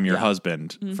because I'm your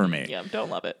husband for me. Yeah, don't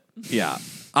love it. Yeah.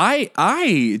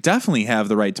 I definitely have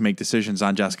the right to make decisions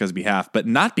on Jessica's behalf, but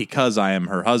not because I am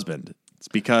her husband. It's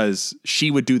because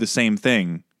she would do the same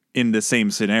thing in the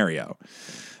same scenario.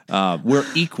 We're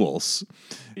equals.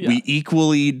 Yeah. We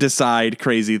equally decide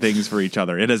crazy things for each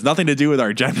other. It has nothing to do with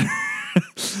our gender.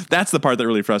 That's the part that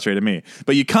really frustrated me.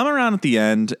 But you come around at the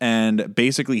end, and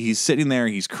basically he's sitting there,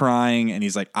 he's crying, and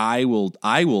he's like, I will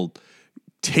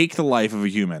take the life of a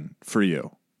human for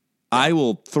you. I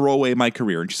will throw away my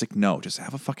career. And she's like, no, just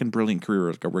have a fucking brilliant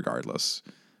career regardless.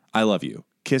 I love you.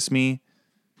 Kiss me,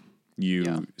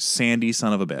 you sandy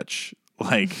son of a bitch.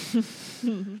 Like,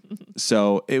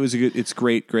 so it's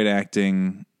great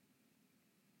acting.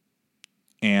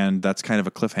 And that's kind of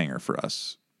a cliffhanger for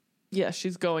us. Yeah,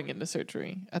 she's going into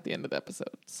surgery at the end of the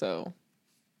episode. So,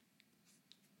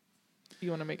 do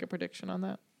you want to make a prediction on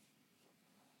that?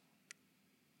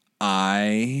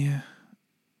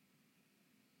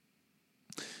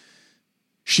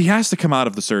 She has to come out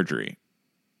of the surgery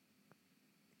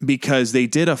because they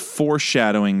did a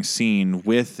foreshadowing scene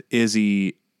with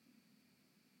Izzy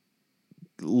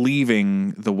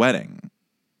leaving the wedding.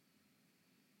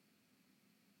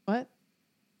 What?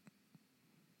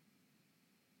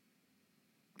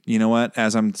 You know what?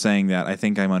 As I'm saying that, I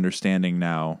think I'm understanding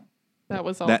now. That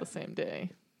was all the same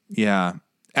day. Yeah.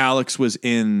 Alex was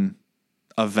in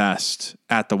a vest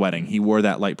at the wedding. He wore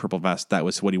that light purple vest. That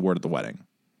was what he wore to the wedding.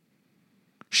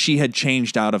 She had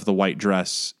changed out of the white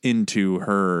dress into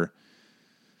her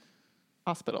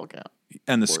hospital gown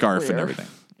and the scarf and everything.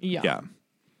 Yeah.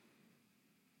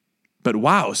 But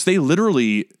wow,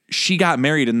 so she got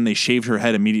married and they shaved her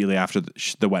head immediately after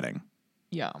the wedding.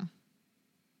 Yeah.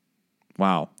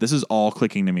 Wow. This is all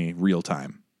clicking to me real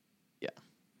time. Yeah.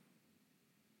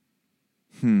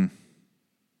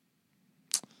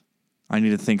 I need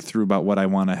to think through about what I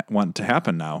want to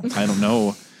happen now. I don't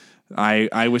know.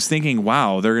 I was thinking,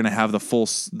 wow, they're going to have the full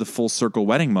circle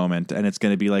wedding moment, and it's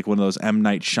going to be like one of those M.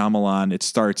 Night Shyamalan. It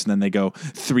starts, and then they go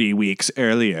 3 weeks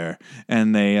earlier,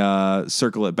 and they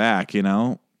circle it back, you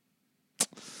know?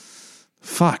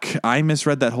 Fuck, I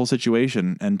misread that whole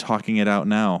situation, and talking it out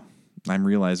now, I'm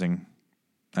realizing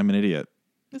I'm an idiot.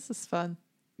 This is fun.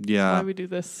 Yeah. That's why we do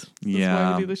this. That's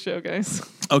why we do the show, guys.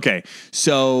 Okay,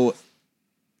 so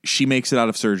she makes it out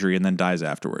of surgery and then dies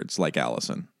afterwards, like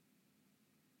Allison.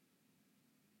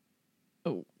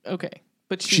 Oh, okay.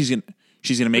 But she's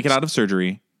gonna make it out of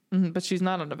surgery. But she's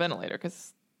not on a ventilator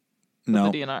because the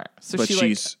DNR. So but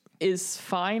she is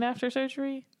fine after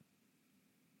surgery.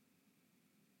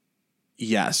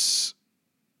 Yes,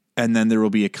 and then there will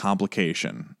be a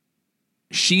complication.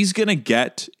 She's gonna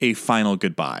get a final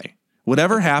goodbye.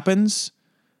 Whatever happens,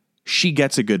 she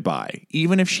gets a goodbye.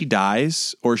 Even if she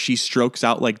dies or she strokes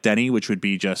out like Denny, which would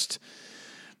be just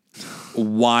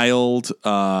wild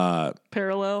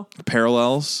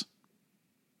parallels.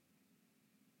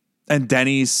 And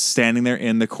Denny's standing there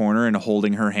in the corner and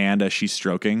holding her hand as she's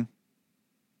stroking.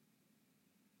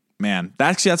 Man,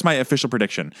 that's my official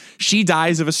prediction. She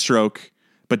dies of a stroke,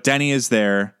 but Denny is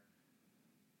there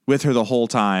with her the whole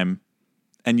time.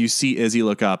 And you see Izzy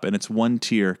look up, and it's one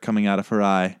tear coming out of her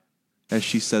eye as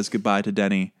she says goodbye to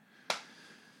Denny.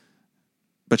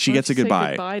 But she gets a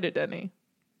goodbye. Say goodbye to Denny.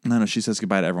 No, she says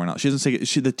goodbye to everyone else. She doesn't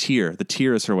say the tear. The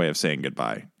tear is her way of saying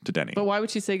goodbye to Denny. But why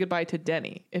would she say goodbye to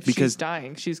Denny? Because she's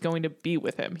dying, she's going to be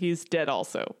with him. He's dead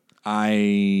also.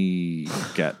 I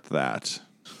get that.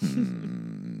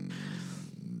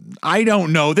 I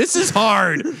don't know. This is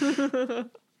hard.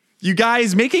 You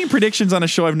guys, making predictions on a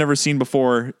show I've never seen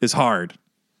before is hard.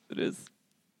 It is.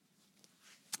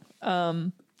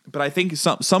 But I think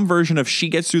some version of she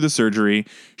gets through the surgery.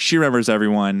 She remembers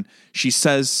everyone. She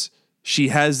says she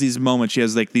has these moments. She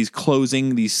has like these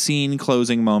scene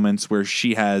closing moments where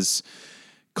she has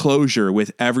closure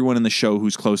with everyone in the show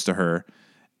who's close to her.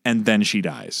 And then she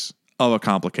dies of a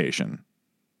complication.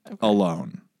 Okay.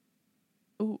 Alone.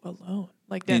 Ooh, alone.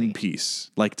 Like Denny. In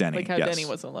peace. Like Denny. Like how Denny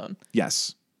was alone.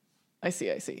 Yes. I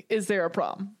see. Is there a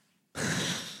problem?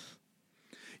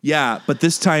 Yeah, but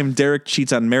this time Derek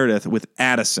cheats on Meredith with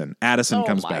Addison. Addison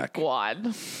comes back. Oh my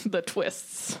God. The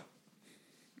twists.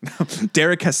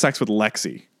 Derek has sex with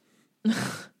Lexi.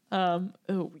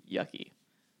 Oh, yucky.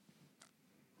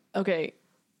 Okay.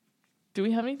 Do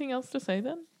we have anything else to say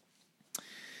then?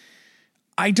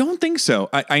 I don't think so.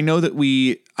 I know that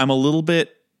I'm a little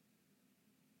bit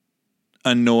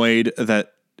annoyed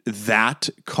that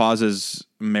causes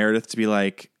Meredith to be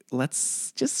like,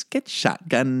 let's just get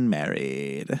shotgun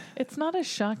married. It's not a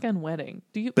shotgun wedding.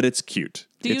 But it's cute.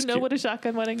 Do you know what a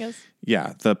shotgun wedding is?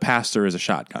 Yeah, the pastor is a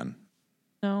shotgun.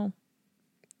 No.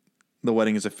 The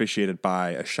wedding is officiated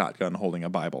by a shotgun holding a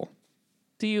Bible.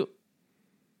 Do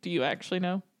you actually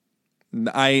know?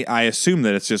 I assume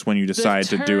that it's just when you decide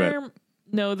to do it.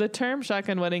 No, the term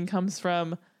shotgun wedding comes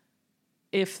from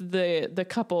if the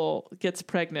couple gets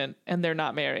pregnant and they're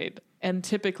not married, and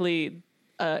typically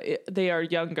they are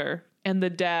younger, and the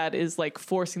dad is like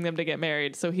forcing them to get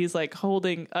married, so he's like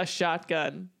holding a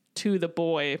shotgun to the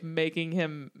boy, making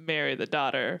him marry the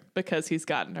daughter because he's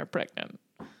gotten her pregnant.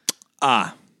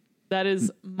 That is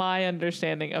my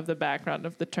understanding of the background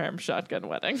of the term shotgun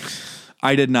wedding.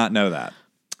 I did not know that.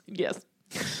 Yes.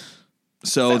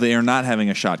 So they are not having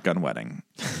a shotgun wedding.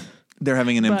 They're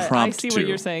having an impromptu. I see what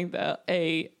you're saying, though.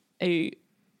 A a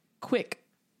quick.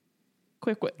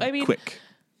 I mean, quick.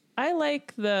 I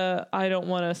like I don't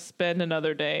want to spend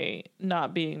another day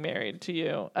not being married to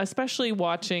you, especially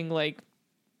watching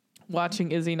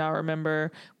Izzy not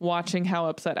remember, watching how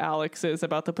upset Alex is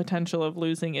about the potential of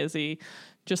losing Izzy,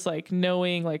 just like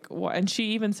knowing like what. And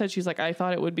she even said, she's like, I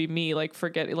thought it would be me like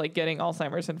getting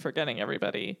Alzheimer's and forgetting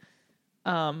everybody.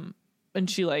 And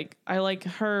she like, I like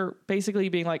her basically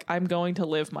being like, I'm going to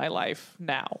live my life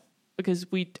now because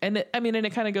and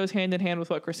it kind of goes hand in hand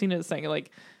with what Christina is saying. Like,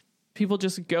 people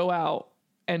just go out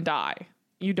and die.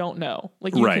 You don't know.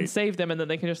 Like, you can save them and then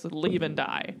they can just leave and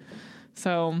die.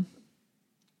 So,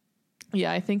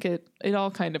 yeah, I think it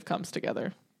all kind of comes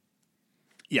together.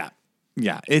 Yeah.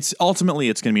 Yeah. It's ultimately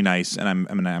going to be nice. And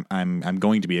I'm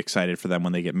going to be excited for them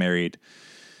when they get married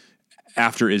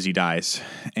after Izzy dies.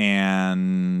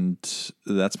 And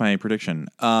that's my prediction.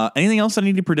 Anything else I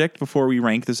need to predict before we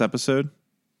rank this episode?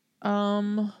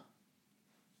 You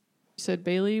said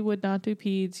Bailey would not do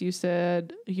peds. You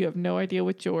said you have no idea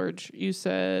with George. You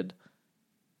said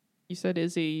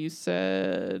Izzy. You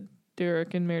said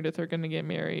Derek and Meredith are going to get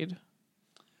married.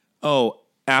 Oh,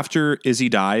 after Izzy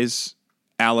dies,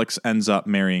 Alex ends up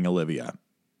marrying Olivia.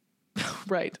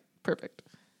 Right. Perfect.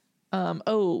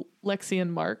 Lexi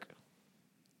and Mark.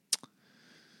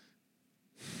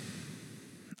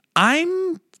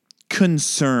 I'm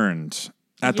concerned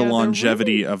at the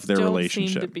longevity of their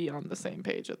relationship. Seem to be on the same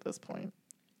page at this point.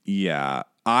 Yeah.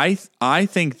 I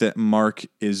think that Mark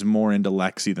is more into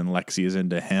Lexi than Lexi is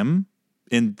into him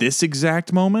in this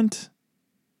exact moment,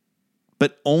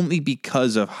 but only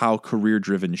because of how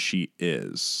career-driven she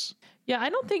is. Yeah, I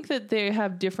don't think that they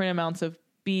have different amounts of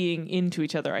being into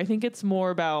each other. I think it's more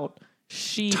about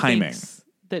timing. Thinks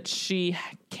that she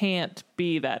can't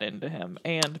be that into him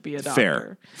and be a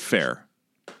doctor. Fair.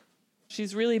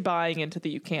 She's really buying into the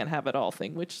you can't have it all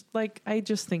thing, which, like, I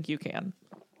just think you can.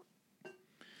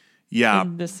 Yeah.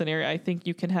 In this scenario, I think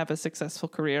you can have a successful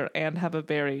career and have a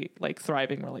very, like,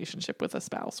 thriving relationship with a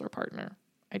spouse or partner.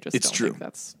 I just don't think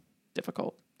that's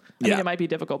difficult. I mean, it might be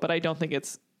difficult, but I don't think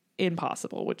it's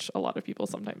impossible, which a lot of people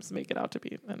sometimes make it out to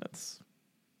be. And it's...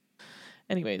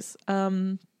 Anyways,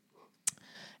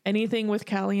 anything with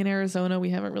Callie in Arizona? We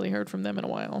haven't really heard from them in a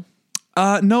while.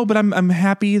 No, but I'm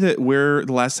happy that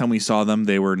the last time we saw them,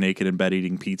 they were naked in bed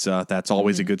eating pizza. That's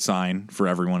always a good sign for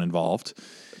everyone involved.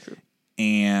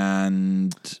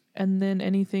 And then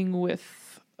anything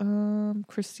with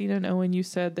Christina and Owen, you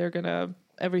said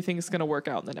everything's gonna work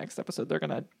out in the next episode. They're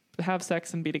gonna have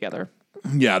sex and be together.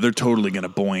 Yeah, they're totally gonna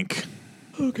boink.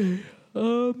 Okay.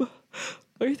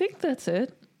 I think that's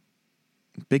it.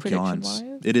 Big yawns.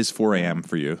 It is 4 a.m.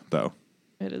 for you, though.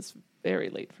 It is very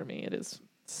late for me. It is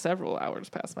several hours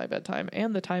past my bedtime,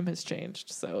 and the time has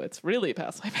changed, so it's really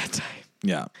past my bedtime.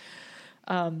 Yeah.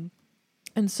 And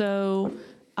so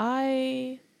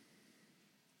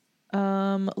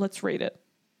let's rate it.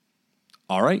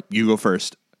 All right, you go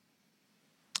first.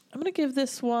 I'm going to give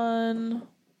this one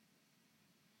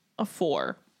a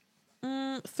 4.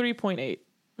 3.8. I'm going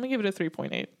to give it a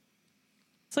 3.8.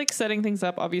 It's like setting things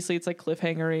up. Obviously, it's like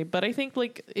cliffhangery, but I think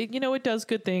like, it does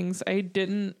good things. I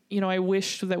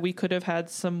wish that we could have had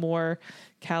some more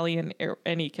Callie in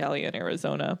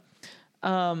Arizona.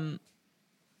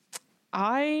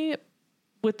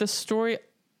 With the story,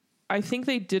 I think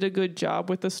they did a good job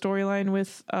with the storyline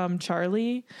with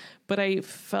Charlie, but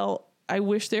I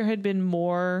wish there had been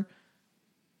more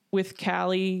with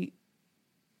Callie.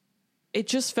 It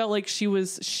just felt like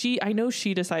I know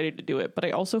she decided to do it, but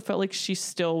I also felt like she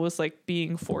still was like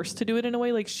being forced to do it in a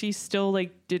way. Like she still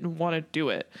like didn't want to do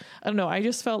it. I don't know. I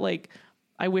just felt like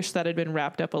I wish that had been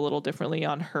wrapped up a little differently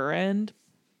on her end,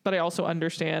 but I also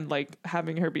understand like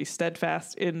having her be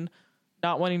steadfast in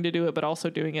not wanting to do it, but also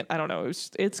doing it. I don't know.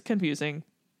 It's confusing,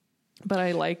 but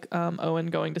I like Owen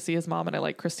going to see his mom, and I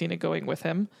like Christina going with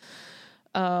him.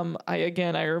 I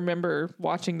remember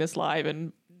watching this live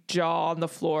and jaw on the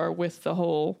floor with the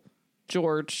whole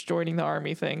George joining the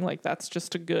army thing. Like that's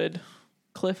just a good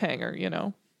cliffhanger,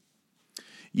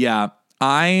 Yeah.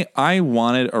 I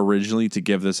wanted originally to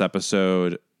give this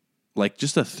episode like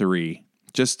just a 3,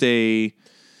 just a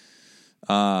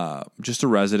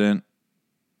resident.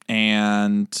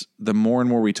 And the more and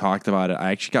more we talked about it,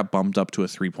 I actually got bumped up to a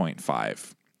 3.5.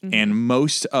 Mm-hmm. And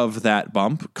most of that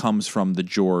bump comes from the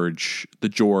George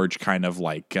kind of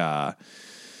like,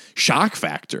 shock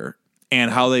factor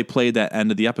and how they played that end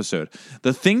of the episode.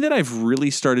 The thing that I've really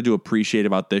started to appreciate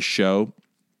about this show,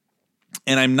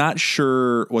 and I'm not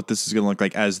sure what this is going to look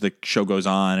like as the show goes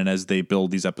on and as they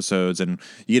build these episodes and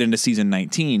you get into season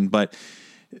 19, but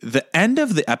The end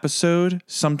of the episode,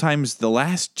 sometimes the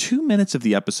last 2 minutes of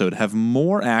the episode have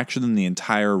more action than the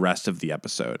entire rest of the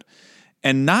episode.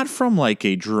 And not from like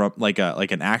a like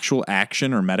an actual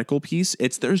action or medical piece.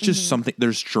 There's just something.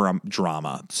 There's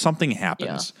drama. Something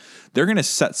happens. Yeah. They're going to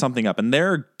set something up, and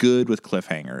they're good with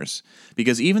cliffhangers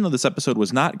because even though this episode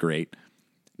was not great,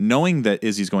 knowing that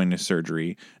Izzy's going to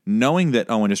surgery, knowing that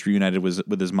Owen just reunited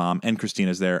with his mom and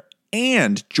Christina's there,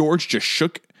 and George just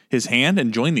shook his hand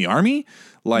and joined the army.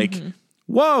 Like,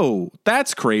 whoa,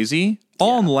 that's crazy!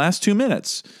 All in the last 2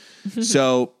 minutes.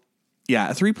 So, yeah,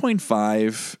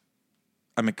 3.5.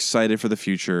 I'm excited for the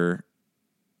future.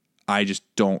 I just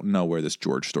don't know where this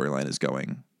George storyline is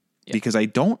going because I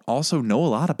don't also know a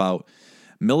lot about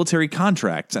military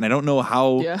contracts, and I don't know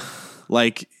how,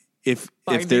 like, if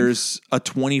there's a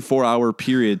 24-hour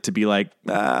period to be like,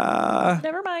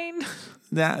 never mind.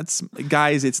 That's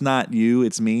guys, it's not you,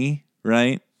 it's me,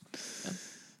 right? Yeah.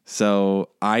 So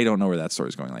I don't know where that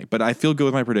story's going, but I feel good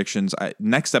with my predictions.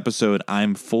 Next episode,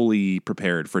 I'm fully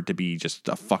prepared for it to be just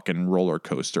a fucking roller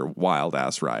coaster, wild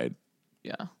ass ride.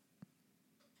 Yeah.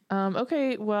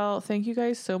 Okay. Well, thank you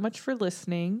guys so much for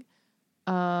listening.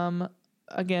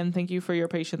 Again, thank you for your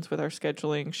patience with our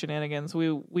scheduling shenanigans.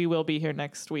 We will be here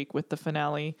next week with the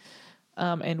finale,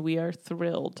 and we are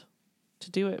thrilled to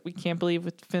do it. We can't believe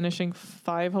we're finishing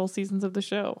 5 whole seasons of the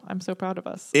show. I'm so proud of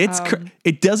us.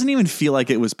 It doesn't even feel like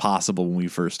it was possible when we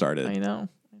first started. I know.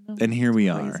 And here we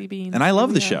are. Beans. And I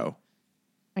love the show.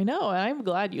 I know. And I'm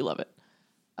glad you love it.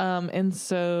 And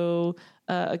so,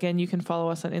 again, you can follow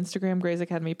us on Instagram, Grey's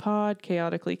Academy Pod,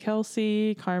 Chaotically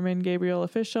Kelsey, Carmen Gabriel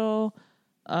Official.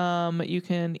 You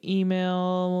can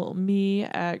email me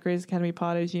at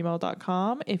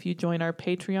graysacademypod@gmail.com. If you join our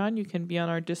Patreon, you can be on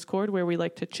our Discord where we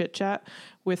like to chit chat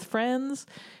with friends.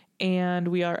 And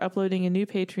we are uploading a new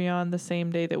Patreon the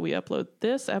same day that we upload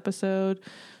this episode.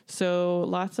 So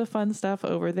lots of fun stuff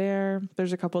over there.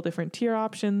 There's a couple different tier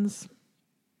options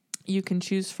you can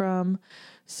choose from.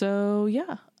 So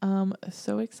yeah,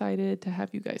 so excited to have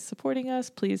you guys supporting us.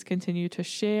 Please continue to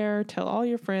share, tell all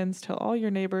your friends, tell all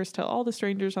your neighbors, tell all the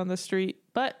strangers on the street.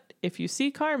 But if you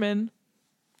see Carmen,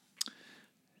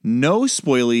 no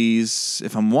spoilies.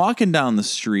 If I'm walking down the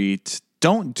street,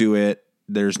 don't do it.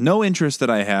 There's no interest that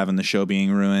I have in the show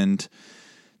being ruined.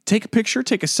 Take a picture,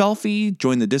 take a selfie,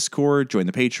 join the Discord, join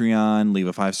the Patreon, leave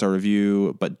a 5-star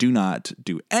review, but do not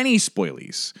do any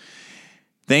spoilies.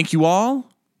 Thank you all.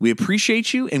 We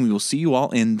appreciate you, and we will see you all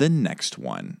in the next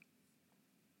one.